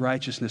imputed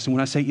righteousness. And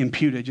when I say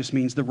imputed, it just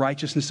means the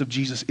righteousness of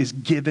Jesus is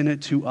given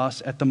it to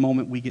us at the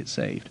moment we get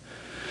saved.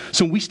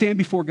 So when we stand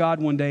before God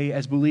one day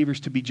as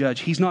believers to be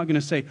judged, he's not going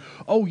to say,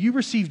 oh, you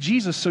received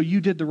Jesus, so you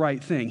did the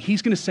right thing.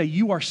 He's going to say,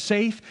 you are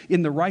safe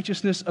in the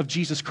righteousness of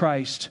Jesus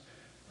Christ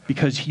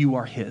because you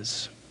are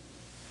his.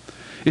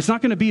 It's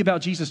not going to be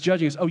about Jesus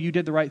judging us, oh, you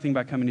did the right thing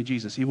by coming to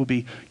Jesus. It will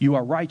be, you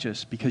are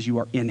righteous because you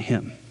are in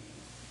him.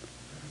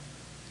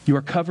 You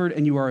are covered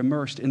and you are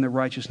immersed in the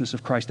righteousness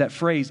of Christ. That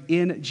phrase,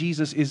 in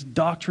Jesus, is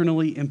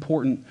doctrinally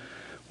important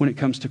when it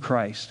comes to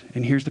Christ.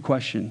 And here's the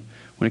question.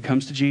 When it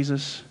comes to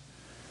Jesus,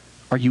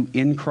 are you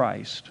in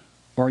Christ?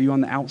 Or are you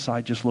on the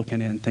outside just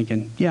looking in,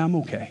 thinking, yeah, I'm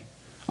okay.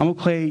 I'm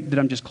okay that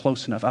I'm just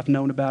close enough. I've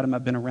known about him.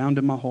 I've been around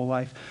him my whole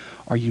life.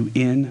 Are you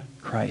in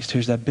Christ?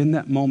 Has that been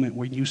that moment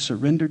where you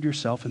surrendered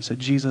yourself and said,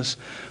 Jesus,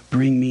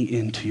 bring me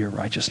into your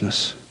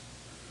righteousness?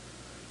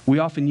 We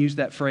often use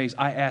that phrase,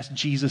 I asked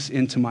Jesus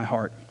into my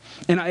heart.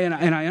 And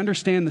I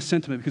understand the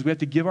sentiment because we have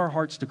to give our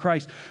hearts to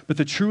Christ. But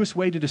the truest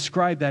way to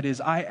describe that is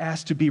I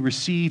asked to be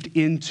received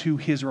into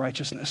his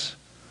righteousness.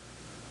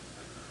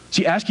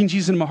 See, asking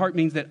Jesus into my heart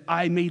means that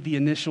I made the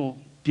initial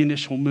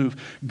move.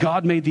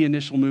 God made the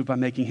initial move by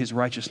making his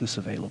righteousness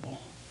available.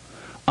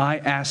 I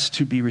asked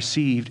to be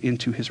received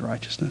into his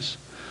righteousness.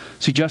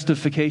 See,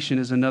 justification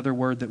is another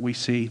word that we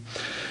see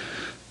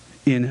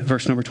in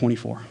verse number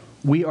 24.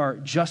 We are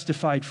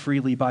justified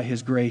freely by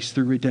his grace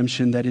through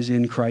redemption that is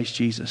in Christ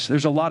Jesus.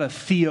 There's a lot of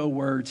theo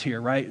words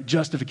here, right?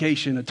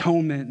 Justification,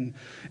 atonement,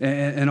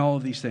 and all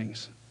of these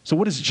things. So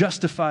what does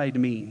justified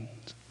mean?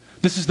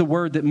 This is the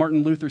word that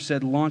Martin Luther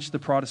said launched the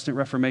Protestant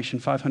Reformation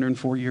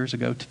 504 years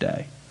ago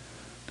today.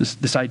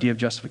 This idea of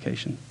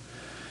justification.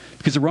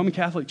 Because the Roman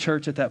Catholic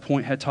Church at that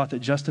point had taught that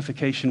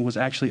justification was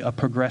actually a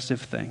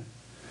progressive thing.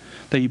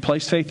 That you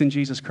placed faith in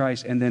Jesus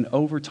Christ, and then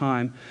over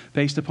time,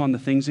 based upon the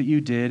things that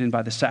you did and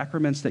by the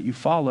sacraments that you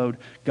followed,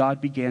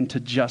 God began to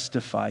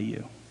justify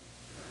you.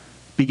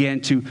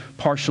 Began to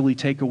partially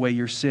take away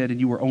your sin, and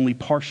you were only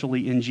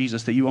partially in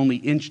Jesus, that you only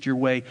inched your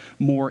way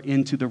more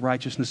into the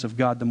righteousness of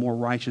God, the more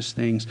righteous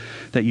things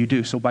that you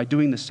do. So by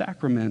doing the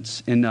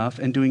sacraments enough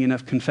and doing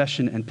enough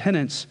confession and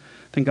penance,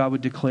 then God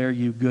would declare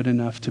you good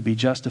enough to be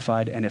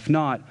justified. And if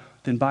not,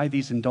 then buy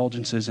these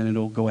indulgences and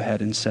it'll go ahead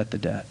and set the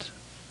debt.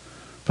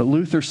 But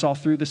Luther saw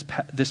through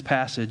this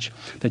passage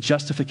that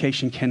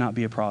justification cannot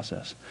be a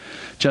process.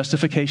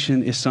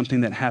 Justification is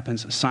something that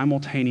happens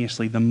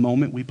simultaneously the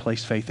moment we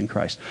place faith in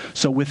Christ.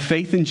 So with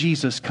faith in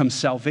Jesus comes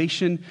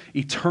salvation,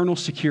 eternal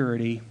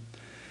security,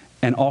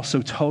 and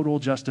also total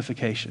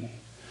justification.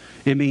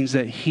 It means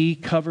that he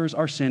covers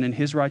our sin, and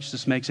his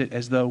righteousness makes it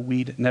as though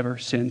we'd never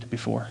sinned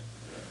before.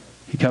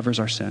 He covers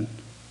our sin.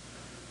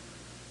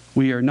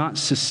 We are not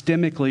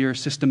systemically or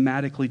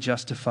systematically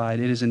justified.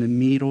 It is an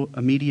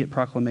immediate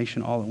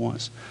proclamation all at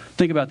once.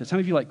 Think about this. How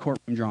many of you like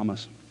courtroom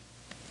dramas?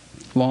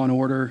 Law and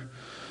Order.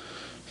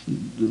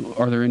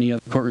 Are there any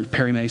other courtroom?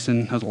 Perry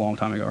Mason. That was a long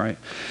time ago, right?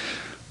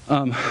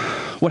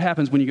 What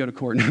happens when you go to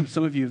court?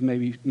 Some of you have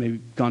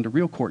maybe gone to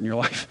real court in your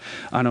life.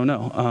 I don't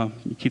know.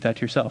 You keep that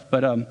to yourself.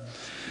 But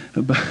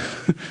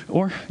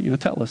or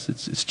tell us.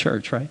 It's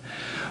church, right?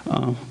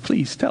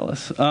 Please tell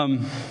us.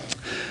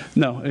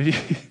 No.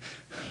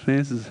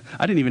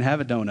 I didn't even have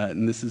a donut,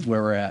 and this is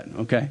where we're at.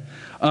 Okay.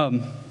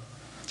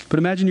 But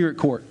imagine you're at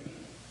court,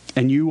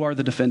 and you are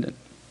the defendant.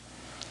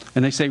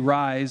 And they say,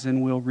 rise,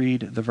 and we'll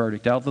read the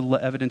verdict. All the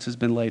evidence has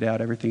been laid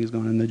out. Everything is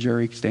gone. And the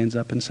jury stands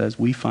up and says,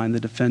 we find the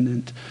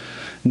defendant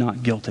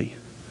not guilty.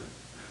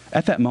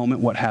 At that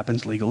moment, what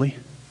happens legally?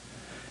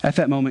 At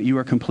that moment, you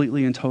are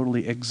completely and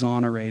totally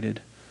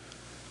exonerated.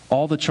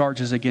 All the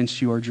charges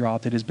against you are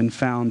dropped. It has been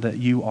found that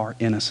you are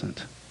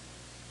innocent.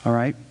 All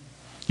right?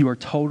 You are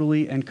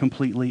totally and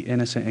completely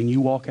innocent, and you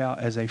walk out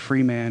as a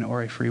free man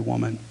or a free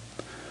woman.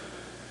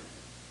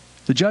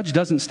 The judge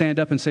doesn't stand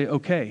up and say,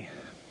 okay,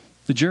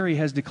 the jury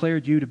has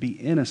declared you to be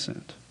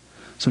innocent.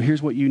 So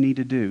here's what you need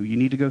to do. You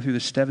need to go through the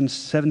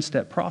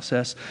seven-step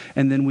process,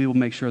 and then we will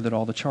make sure that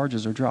all the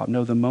charges are dropped.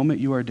 No, the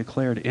moment you are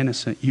declared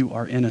innocent, you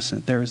are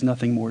innocent. There is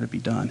nothing more to be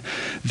done.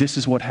 This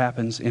is what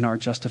happens in our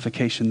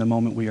justification the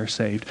moment we are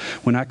saved.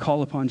 When I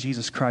call upon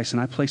Jesus Christ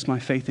and I place my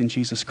faith in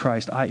Jesus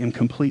Christ, I am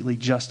completely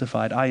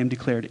justified. I am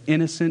declared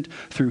innocent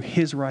through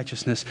his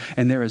righteousness,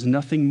 and there is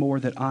nothing more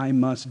that I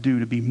must do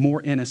to be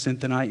more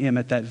innocent than I am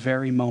at that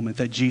very moment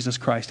that Jesus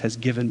Christ has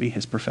given me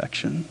his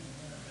perfection.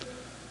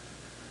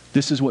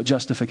 This is what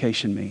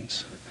justification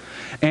means.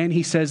 And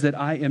he says that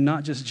I am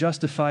not just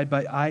justified,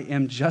 but I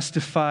am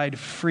justified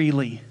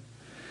freely.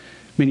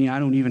 Meaning I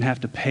don't even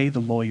have to pay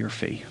the lawyer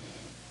fee.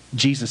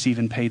 Jesus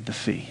even paid the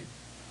fee.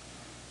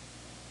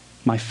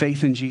 My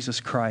faith in Jesus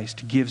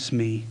Christ gives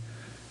me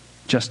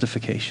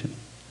justification.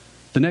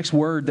 The next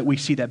word that we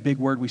see, that big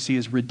word we see,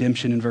 is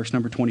redemption in verse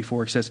number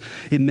 24. It says,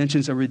 it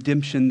mentions a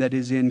redemption that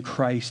is in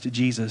Christ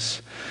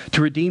Jesus.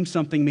 To redeem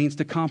something means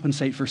to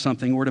compensate for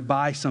something or to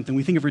buy something.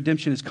 We think of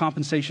redemption as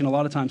compensation a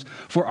lot of times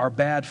for our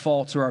bad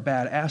faults or our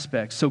bad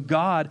aspects. So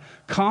God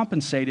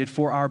compensated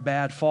for our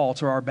bad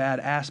faults or our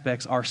bad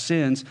aspects, our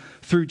sins,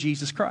 through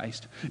Jesus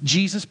Christ.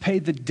 Jesus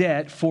paid the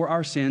debt for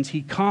our sins.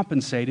 He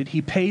compensated.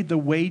 He paid the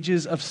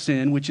wages of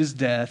sin, which is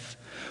death,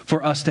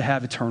 for us to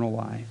have eternal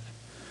life.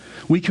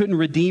 We couldn't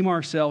redeem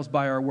ourselves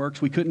by our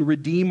works. We couldn't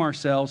redeem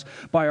ourselves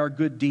by our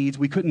good deeds.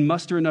 We couldn't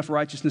muster enough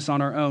righteousness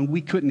on our own.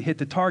 We couldn't hit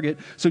the target.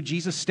 So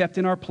Jesus stepped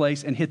in our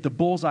place and hit the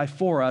bullseye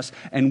for us.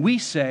 And we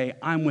say,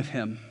 I'm with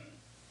him.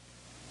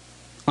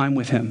 I'm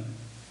with him.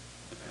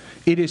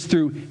 It is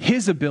through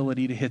his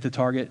ability to hit the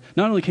target.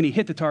 Not only can he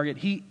hit the target,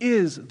 he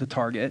is the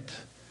target.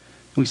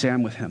 And we say,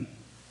 I'm with him.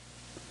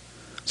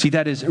 See,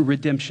 that is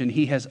redemption.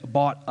 He has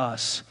bought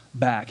us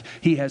back.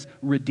 He has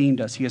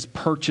redeemed us. He has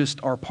purchased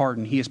our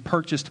pardon. He has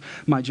purchased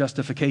my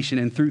justification.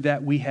 And through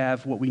that, we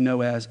have what we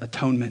know as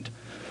atonement.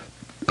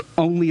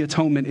 Only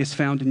atonement is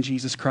found in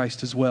Jesus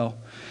Christ as well.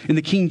 In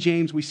the King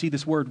James, we see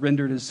this word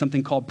rendered as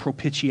something called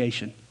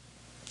propitiation.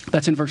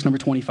 That's in verse number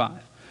 25.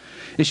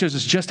 It shows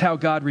us just how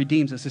God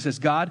redeems us. It says,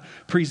 God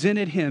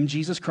presented him,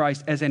 Jesus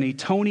Christ, as an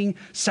atoning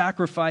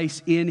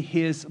sacrifice in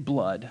his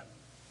blood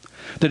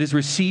that is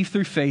received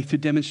through faith to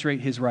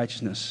demonstrate his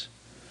righteousness.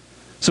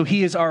 So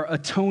he is our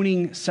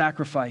atoning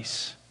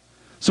sacrifice.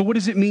 So what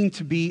does it mean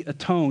to be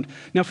atoned?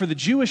 Now, for the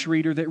Jewish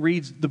reader that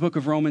reads the book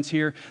of Romans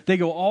here, they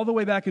go all the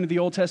way back into the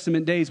Old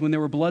Testament days when there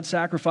were blood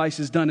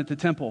sacrifices done at the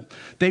temple.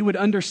 They would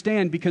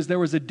understand because there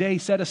was a day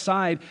set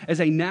aside as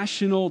a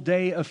national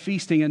day of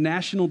feasting, a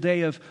national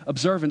day of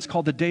observance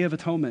called the Day of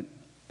Atonement.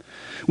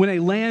 When a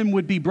lamb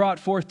would be brought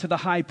forth to the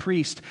high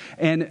priest,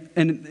 and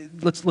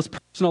let's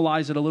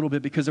personalize it a little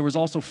bit, because there was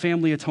also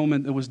family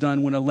atonement that was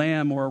done when a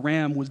lamb or a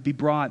ram would be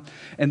brought,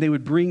 and they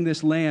would bring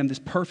this lamb, this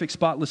perfect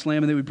spotless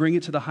lamb, and they would bring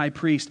it to the high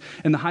priest,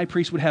 and the high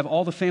priest would have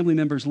all the family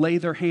members lay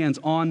their hands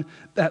on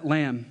that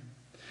lamb.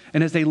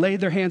 And as they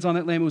laid their hands on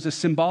that lamb, it was a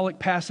symbolic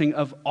passing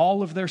of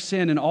all of their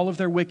sin and all of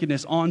their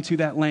wickedness onto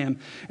that lamb.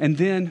 And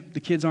then, the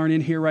kids aren't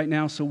in here right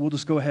now, so we'll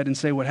just go ahead and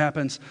say what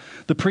happens.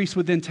 The priest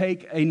would then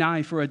take a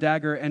knife or a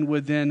dagger and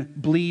would then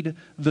bleed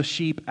the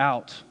sheep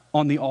out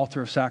on the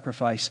altar of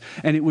sacrifice.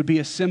 And it would be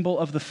a symbol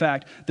of the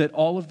fact that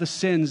all of the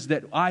sins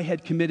that I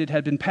had committed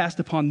had been passed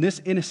upon this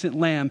innocent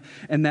lamb,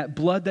 and that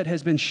blood that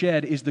has been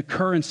shed is the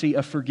currency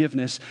of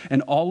forgiveness,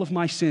 and all of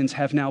my sins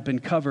have now been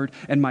covered,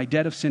 and my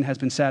debt of sin has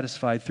been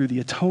satisfied through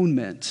the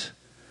atonement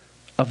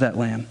of that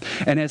lamb.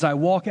 And as I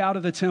walk out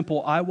of the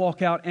temple, I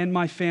walk out and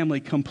my family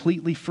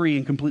completely free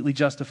and completely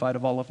justified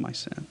of all of my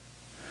sin.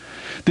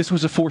 This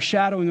was a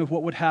foreshadowing of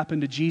what would happen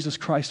to Jesus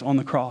Christ on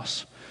the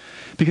cross.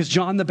 Because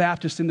John the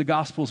Baptist in the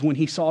Gospels, when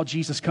he saw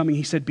Jesus coming,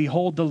 he said,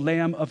 "Behold the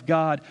Lamb of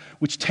God,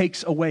 which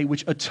takes away,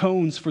 which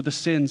atones for the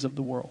sins of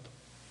the world."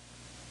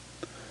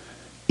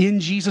 In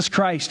Jesus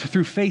Christ,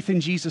 through faith in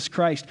Jesus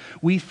Christ,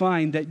 we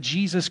find that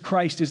Jesus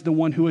Christ is the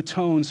one who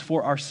atones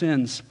for our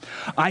sins.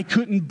 I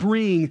couldn't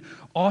bring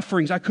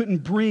offerings. I couldn't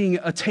bring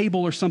a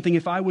table or something.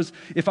 If I was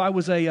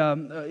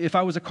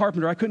a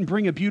carpenter, I couldn't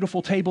bring a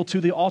beautiful table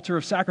to the altar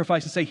of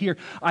sacrifice and say, "Here,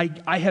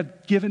 I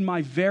have given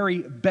my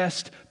very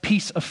best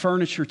piece of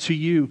furniture to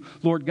you,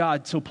 Lord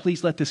God, so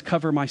please let this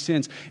cover my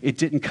sins." It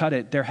didn't cut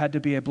it. There had to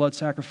be a blood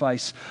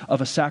sacrifice of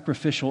a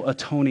sacrificial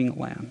atoning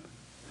lamb.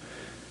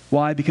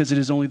 Why? Because it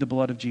is only the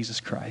blood of Jesus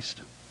Christ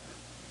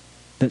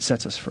that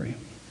sets us free.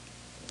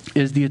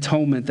 It is the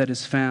atonement that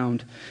is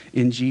found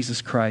in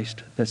Jesus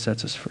Christ that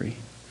sets us free.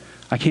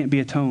 I can't be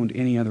atoned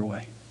any other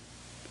way.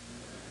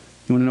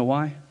 You want to know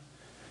why?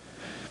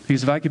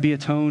 Because if I could be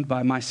atoned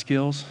by my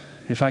skills,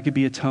 if I could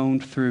be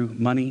atoned through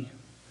money,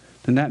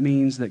 then that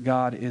means that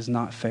God is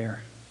not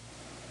fair.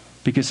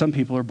 Because some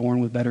people are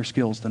born with better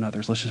skills than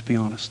others. Let's just be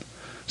honest.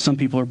 Some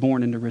people are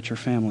born into richer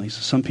families.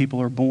 Some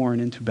people are born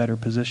into better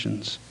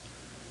positions.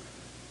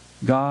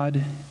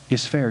 God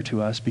is fair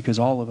to us because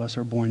all of us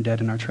are born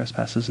dead in our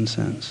trespasses and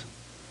sins.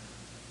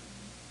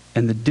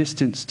 And the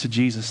distance to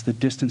Jesus, the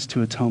distance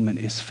to atonement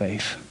is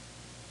faith.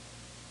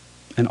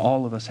 And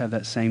all of us have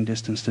that same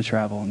distance to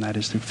travel, and that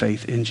is through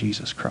faith in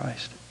Jesus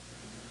Christ.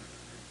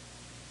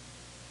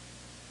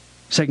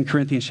 2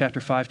 Corinthians chapter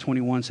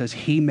 5:21 says,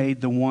 "He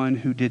made the one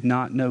who did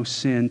not know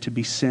sin to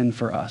be sin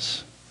for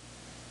us,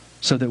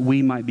 so that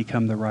we might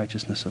become the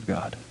righteousness of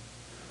God."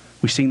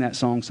 We sing that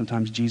song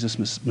sometimes, Jesus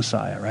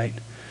Messiah, right?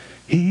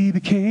 He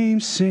became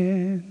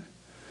sin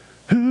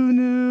who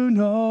knew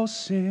no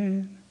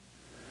sin.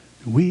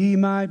 We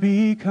might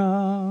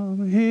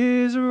become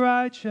his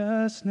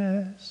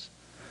righteousness.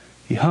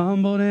 He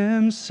humbled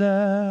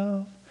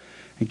himself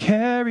and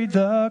carried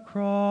the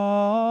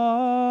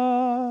cross.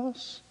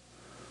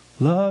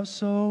 Love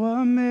so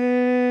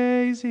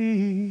amazing.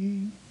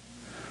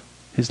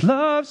 His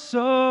love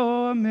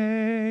so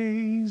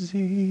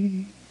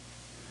amazing.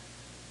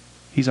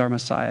 He's our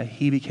Messiah.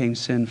 He became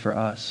sin for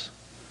us,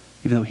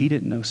 even though he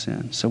didn't know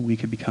sin, so we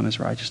could become his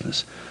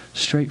righteousness.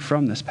 Straight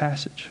from this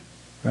passage,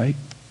 right?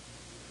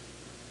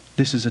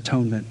 This is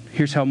atonement.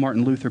 Here's how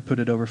Martin Luther put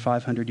it over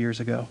 500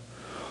 years ago.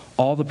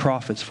 All the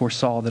prophets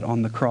foresaw that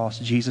on the cross,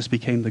 Jesus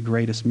became the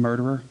greatest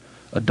murderer,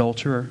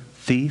 adulterer,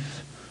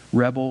 thief,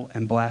 rebel,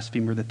 and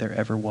blasphemer that there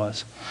ever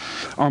was.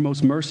 Our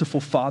most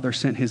merciful Father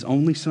sent his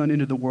only Son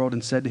into the world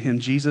and said to him,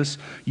 "Jesus,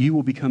 you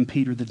will become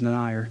Peter the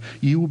denier.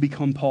 You will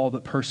become Paul the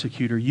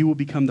persecutor. You will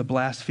become the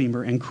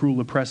blasphemer and cruel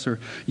oppressor.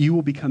 You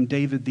will become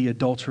David the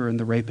adulterer and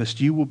the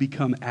rapist. You will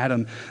become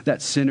Adam,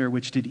 that sinner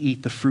which did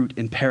eat the fruit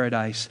in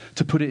paradise."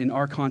 To put it in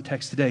our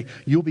context today,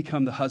 you'll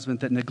become the husband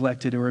that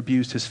neglected or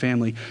abused his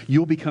family.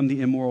 You'll become the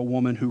immoral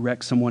woman who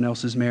wrecked someone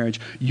else's marriage.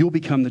 You'll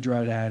become the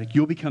drug addict.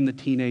 You'll become the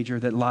teenager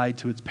that lied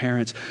to its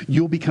parents.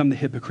 You'll become the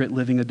hypocrite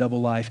living a double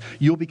life.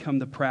 You'll become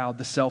the proud,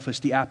 the selfish,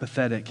 the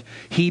apathetic.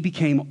 He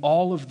became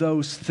all of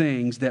those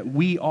things that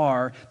we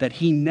are, that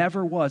he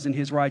never was in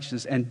his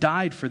righteousness, and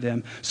died for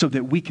them so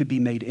that we could be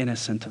made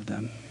innocent of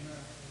them.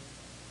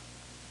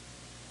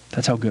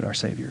 That's how good our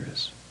Savior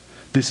is.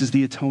 This is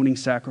the atoning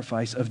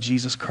sacrifice of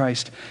Jesus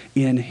Christ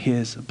in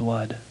his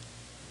blood.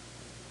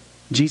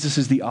 Jesus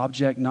is the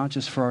object not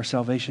just for our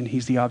salvation,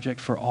 he's the object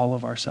for all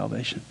of our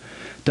salvation.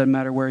 Doesn't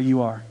matter where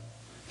you are.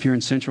 If you're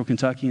in central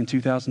Kentucky in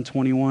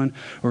 2021,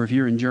 or if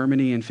you're in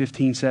Germany in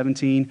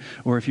 1517,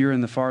 or if you're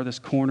in the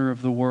farthest corner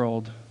of the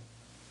world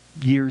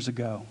years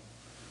ago,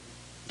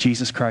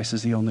 Jesus Christ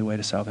is the only way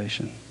to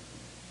salvation.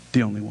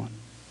 The only one.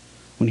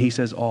 When he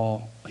says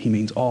all, he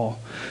means all.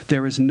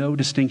 There is no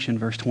distinction,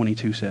 verse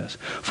 22 says.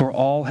 For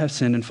all have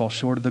sinned and fall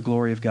short of the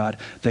glory of God.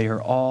 They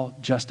are all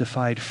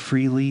justified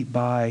freely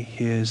by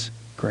his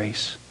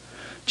grace.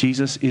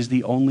 Jesus is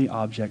the only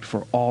object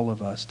for all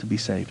of us to be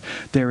saved.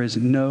 There is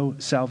no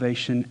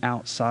salvation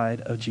outside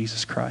of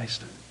Jesus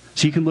Christ.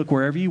 So you can look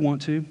wherever you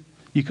want to.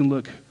 You can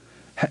look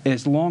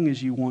as long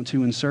as you want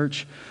to in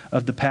search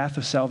of the path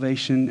of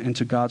salvation and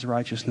to God's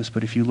righteousness.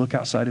 But if you look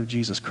outside of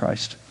Jesus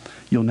Christ,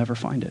 you'll never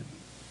find it.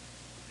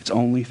 It's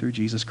only through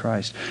Jesus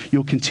Christ.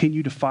 You'll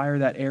continue to fire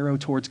that arrow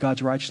towards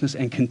God's righteousness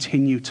and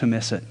continue to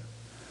miss it.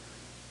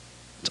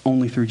 It's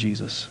only through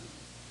Jesus.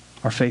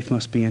 Our faith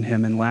must be in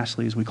him. And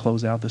lastly, as we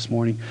close out this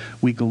morning,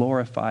 we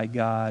glorify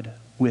God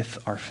with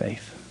our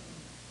faith.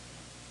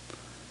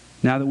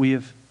 Now that we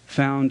have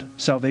found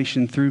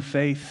salvation through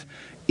faith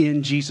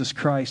in Jesus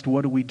Christ,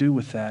 what do we do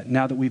with that?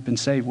 Now that we've been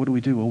saved, what do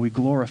we do? Well, we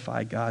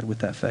glorify God with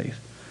that faith.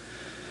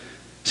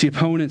 See,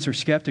 opponents or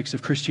skeptics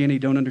of Christianity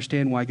don't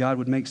understand why God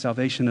would make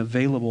salvation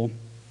available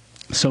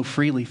so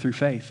freely through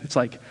faith. It's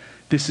like,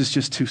 this is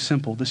just too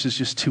simple. This is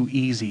just too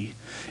easy.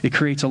 It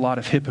creates a lot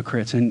of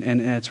hypocrites, and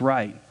it's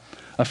right.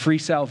 A free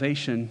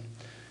salvation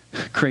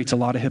creates a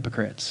lot of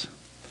hypocrites.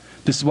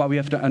 This is why we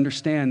have to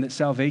understand that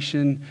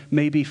salvation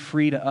may be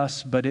free to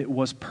us, but it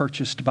was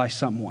purchased by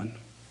someone.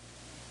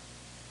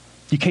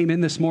 You came in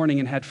this morning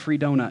and had free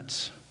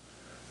donuts.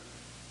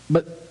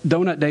 But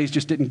donut days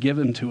just didn't give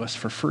them to us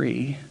for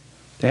free.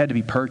 They had to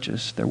be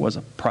purchased. There was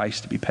a price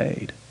to be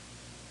paid.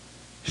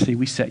 See,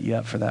 we set you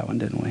up for that one,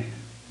 didn't we?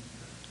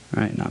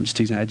 All right, no, I'm just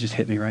teasing. That just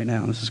hit me right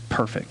now. This is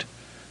perfect.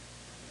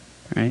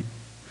 All right?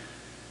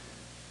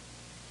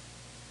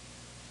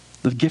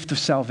 The gift of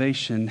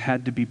salvation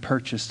had to be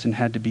purchased and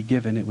had to be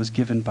given. It was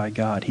given by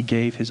God. He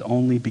gave his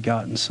only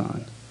begotten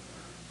Son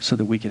so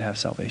that we could have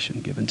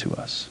salvation given to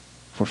us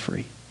for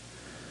free.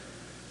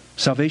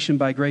 Salvation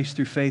by grace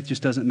through faith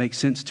just doesn't make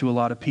sense to a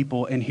lot of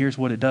people, and here's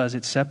what it does.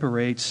 It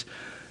separates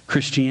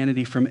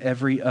Christianity from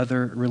every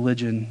other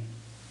religion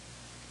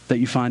that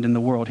you find in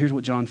the world. Here's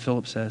what John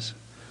Phillips says.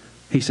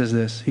 He says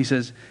this. He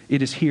says,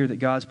 "It is here that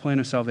God's plan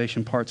of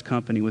salvation parts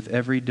company with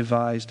every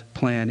devised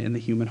plan in the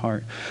human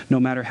heart. No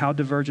matter how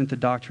divergent the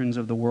doctrines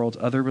of the world's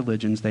other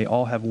religions, they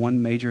all have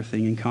one major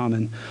thing in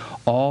common.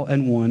 All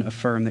and one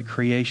affirm that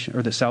creation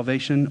or that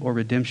salvation or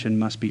redemption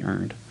must be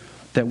earned,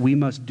 that we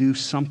must do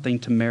something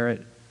to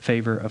merit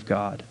favor of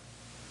God.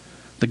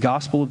 The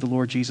gospel of the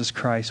Lord Jesus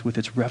Christ, with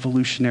its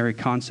revolutionary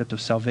concept of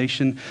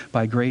salvation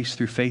by grace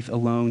through faith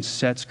alone,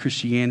 sets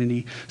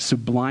Christianity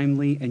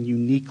sublimely and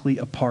uniquely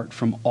apart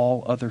from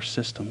all other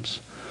systems.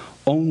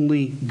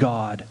 Only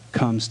God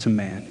comes to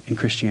man in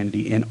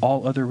Christianity. In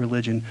all other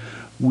religion,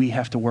 we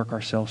have to work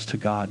ourselves to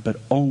God. But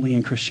only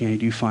in Christianity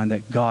do you find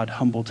that God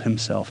humbled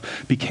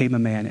himself, became a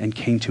man, and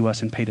came to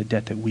us and paid a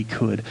debt that we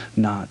could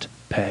not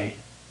pay,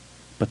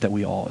 but that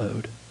we all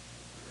owed.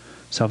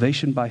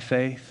 Salvation by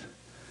faith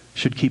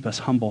should keep us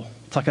humble.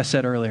 It's like I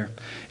said earlier,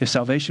 if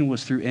salvation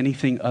was through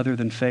anything other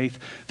than faith,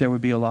 there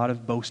would be a lot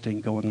of boasting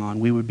going on.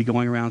 We would be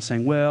going around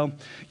saying, well,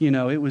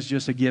 it was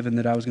just a given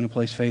that I was going to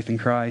place faith in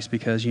Christ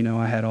because,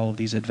 I had all of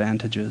these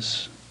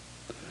advantages.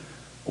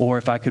 Or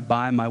if I could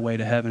buy my way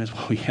to heaven as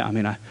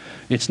well,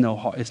 it's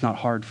not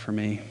hard for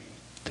me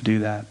to do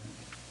that.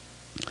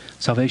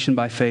 Salvation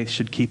by faith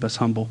should keep us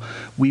humble.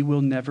 We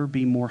will never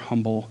be more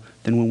humble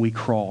than when we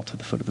crawl to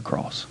the foot of the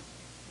cross.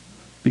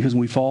 Because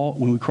when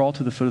we crawl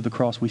to the foot of the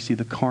cross, we see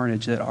the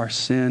carnage that our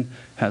sin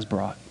has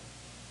brought.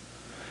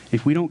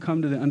 If we don't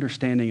come to the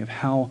understanding of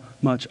how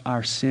much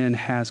our sin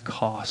has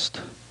cost,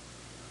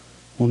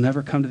 we'll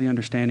never come to the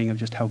understanding of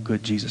just how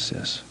good Jesus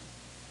is.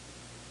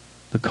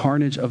 The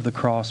carnage of the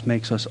cross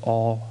makes us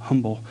all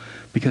humble.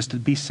 Because to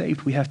be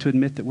saved, we have to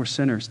admit that we're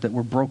sinners, that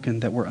we're broken,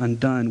 that we're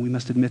undone. We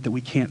must admit that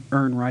we can't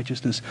earn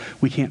righteousness.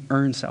 We can't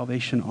earn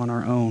salvation on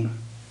our own.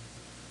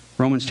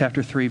 Romans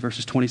chapter 3,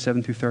 verses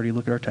 27 through 30.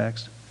 Look at our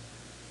text.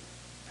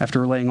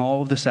 After laying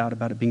all of this out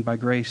about it being by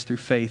grace through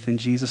faith in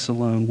Jesus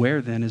alone,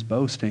 where then is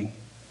boasting?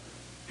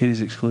 It is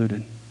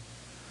excluded.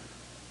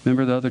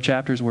 Remember the other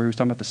chapters where he was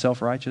talking about the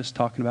self-righteous,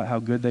 talking about how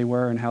good they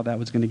were and how that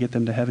was going to get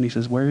them to heaven? He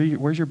says,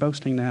 where's your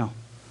boasting now?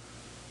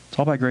 It's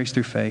all by grace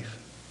through faith.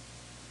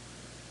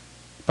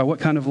 By what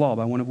kind of law?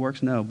 By one of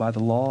works? No, by the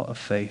law of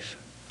faith.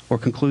 Or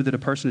conclude that a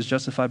person is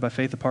justified by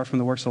faith apart from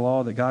the works of the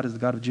law, that God is the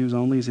God of Jews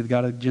only. Is he the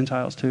God of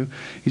Gentiles too?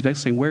 He's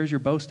basically saying, where's your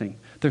boasting?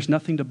 There's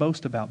nothing to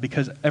boast about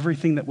because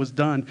everything that was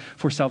done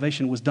for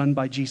salvation was done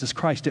by Jesus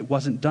Christ. It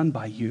wasn't done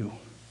by you.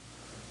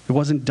 It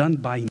wasn't done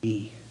by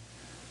me.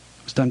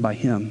 It was done by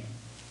him.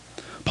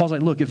 Paul's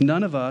like, look, if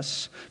none of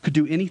us could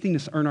do anything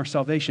to earn our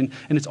salvation,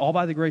 and it's all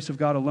by the grace of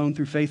God alone,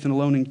 through faith and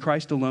alone in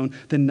Christ alone,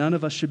 then none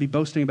of us should be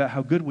boasting about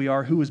how good we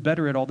are, who is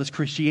better at all this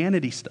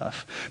Christianity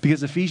stuff.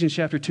 Because Ephesians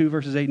chapter 2,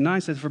 verses 8 and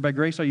 9 says, for by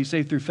grace are you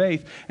saved through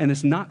faith, and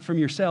it's not from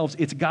yourselves,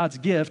 it's God's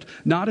gift,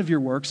 not of your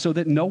works, so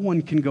that no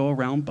one can go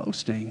around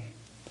boasting.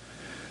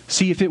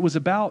 See, if it was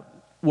about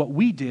what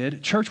we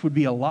did, church would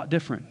be a lot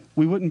different.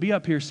 We wouldn't be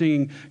up here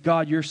singing,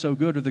 God, you're so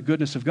good, or the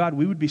goodness of God.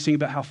 We would be singing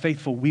about how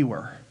faithful we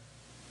were.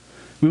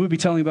 We would be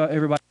telling about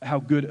everybody how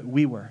good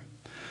we were.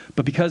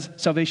 But because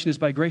salvation is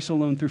by grace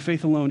alone, through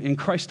faith alone, in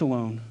Christ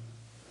alone,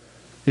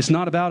 it's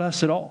not about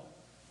us at all.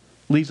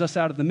 Leaves us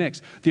out of the mix.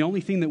 The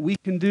only thing that we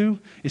can do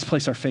is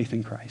place our faith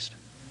in Christ.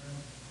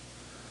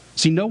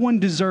 See, no one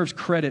deserves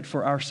credit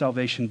for our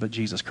salvation but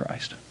Jesus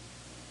Christ.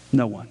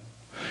 No one.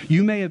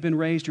 You may have been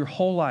raised your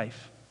whole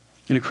life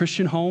in a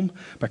Christian home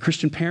by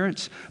Christian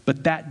parents,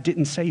 but that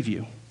didn't save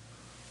you.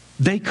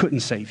 They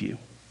couldn't save you.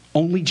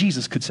 Only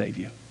Jesus could save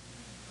you.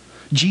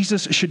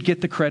 Jesus should get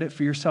the credit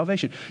for your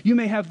salvation. You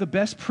may have the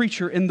best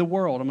preacher in the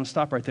world. I'm going to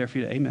stop right there for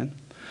you to amen.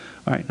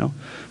 All right, no.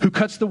 Who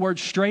cuts the word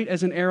straight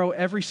as an arrow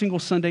every single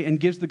Sunday and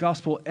gives the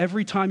gospel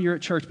every time you're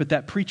at church, but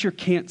that preacher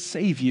can't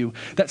save you.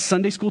 That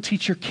Sunday school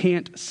teacher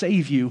can't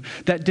save you.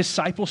 That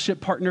discipleship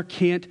partner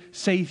can't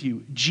save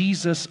you.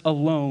 Jesus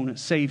alone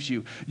saves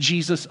you.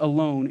 Jesus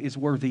alone is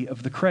worthy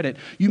of the credit.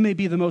 You may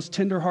be the most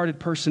tenderhearted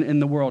person in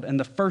the world, and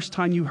the first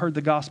time you heard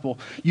the gospel,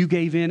 you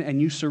gave in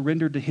and you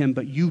surrendered to him,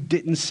 but you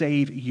didn't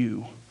save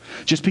you.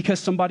 Just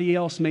because somebody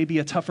else may be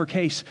a tougher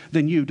case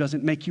than you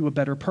doesn't make you a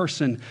better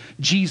person.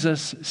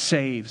 Jesus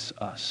saves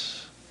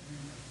us.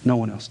 No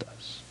one else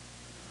does.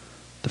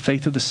 The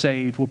faith of the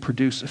saved will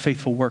produce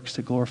faithful works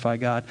to glorify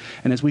God.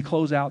 And as we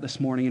close out this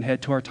morning and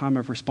head to our time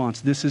of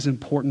response, this is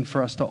important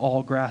for us to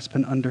all grasp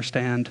and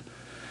understand.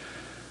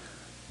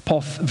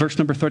 Verse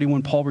number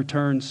 31, Paul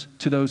returns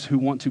to those who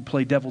want to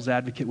play devil's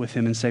advocate with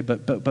him and say, but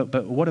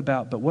what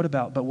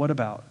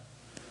about?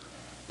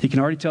 He can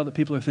already tell that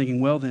people are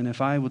thinking, well then, if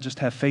I will just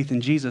have faith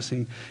in Jesus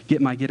and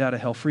get my get out of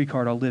hell free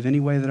card, I'll live any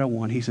way that I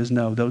want. He says,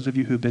 no, those of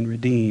you who've been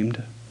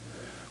redeemed,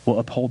 will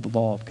uphold the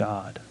law of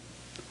God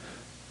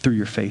through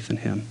your faith in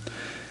him.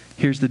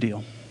 Here's the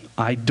deal.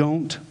 I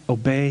don't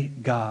obey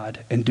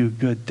God and do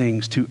good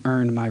things to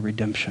earn my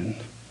redemption.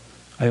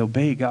 I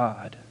obey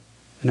God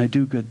and I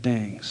do good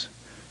things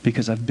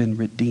because I've been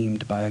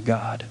redeemed by a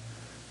God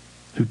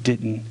who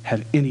didn't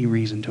have any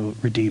reason to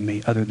redeem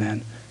me other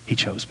than he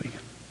chose me.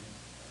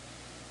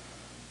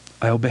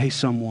 I obey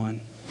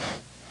someone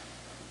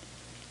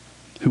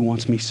who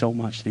wants me so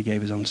much that he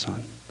gave his own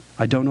son.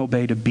 I don't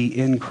obey to be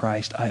in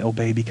Christ. I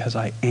obey because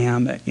I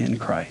am in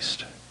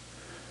Christ.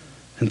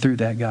 And through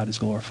that, God is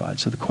glorified.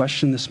 So the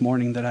question this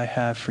morning that I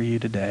have for you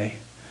today,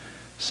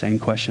 same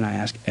question I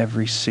ask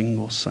every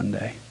single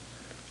Sunday.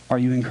 Are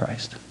you in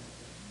Christ?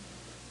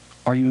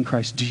 Are you in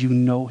Christ? Do you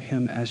know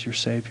him as your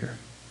Savior?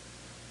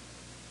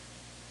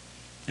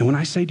 And when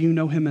I say do you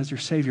know him as your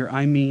Savior,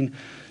 I mean,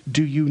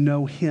 do you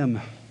know him?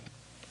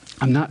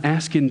 I'm not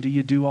asking, do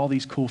you do all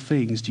these cool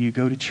things? Do you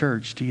go to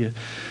church? Do you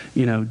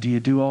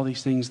do all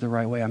these things the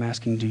right way? I'm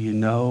asking, do you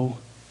know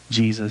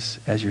Jesus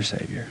as your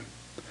Savior?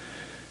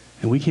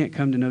 And we can't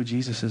come to know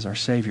Jesus as our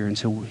Savior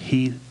until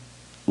he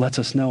lets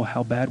us know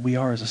how bad we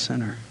are as a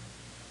sinner.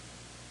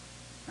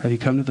 Have you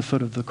come to the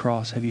foot of the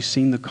cross? Have you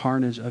seen the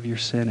carnage of your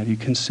sin? Have you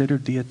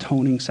considered the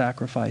atoning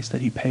sacrifice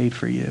that he paid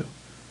for you?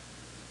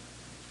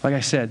 Like I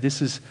said, this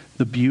is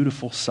the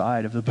beautiful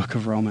side of the book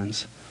of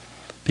Romans.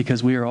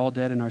 Because we are all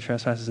dead in our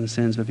trespasses and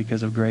sins, but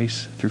because of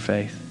grace through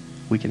faith,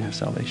 we can have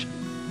salvation.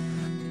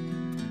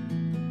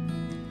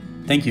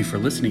 Thank you for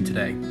listening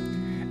today.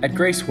 At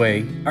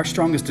Graceway, our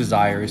strongest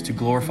desire is to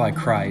glorify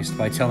Christ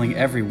by telling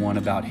everyone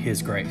about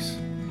his grace.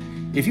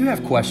 If you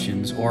have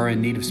questions or are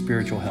in need of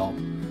spiritual help,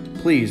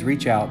 please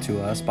reach out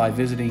to us by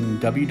visiting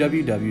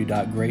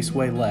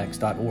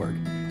www.gracewaylex.org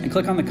and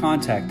click on the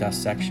Contact Us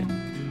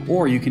section.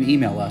 Or you can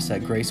email us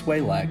at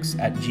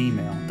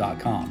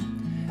gracewaylex@gmail.com.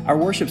 Our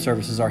worship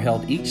services are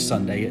held each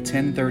Sunday at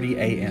 10:30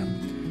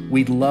 a.m.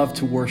 We'd love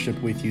to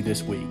worship with you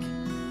this week.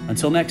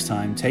 Until next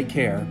time, take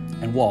care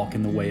and walk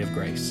in the way of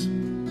grace.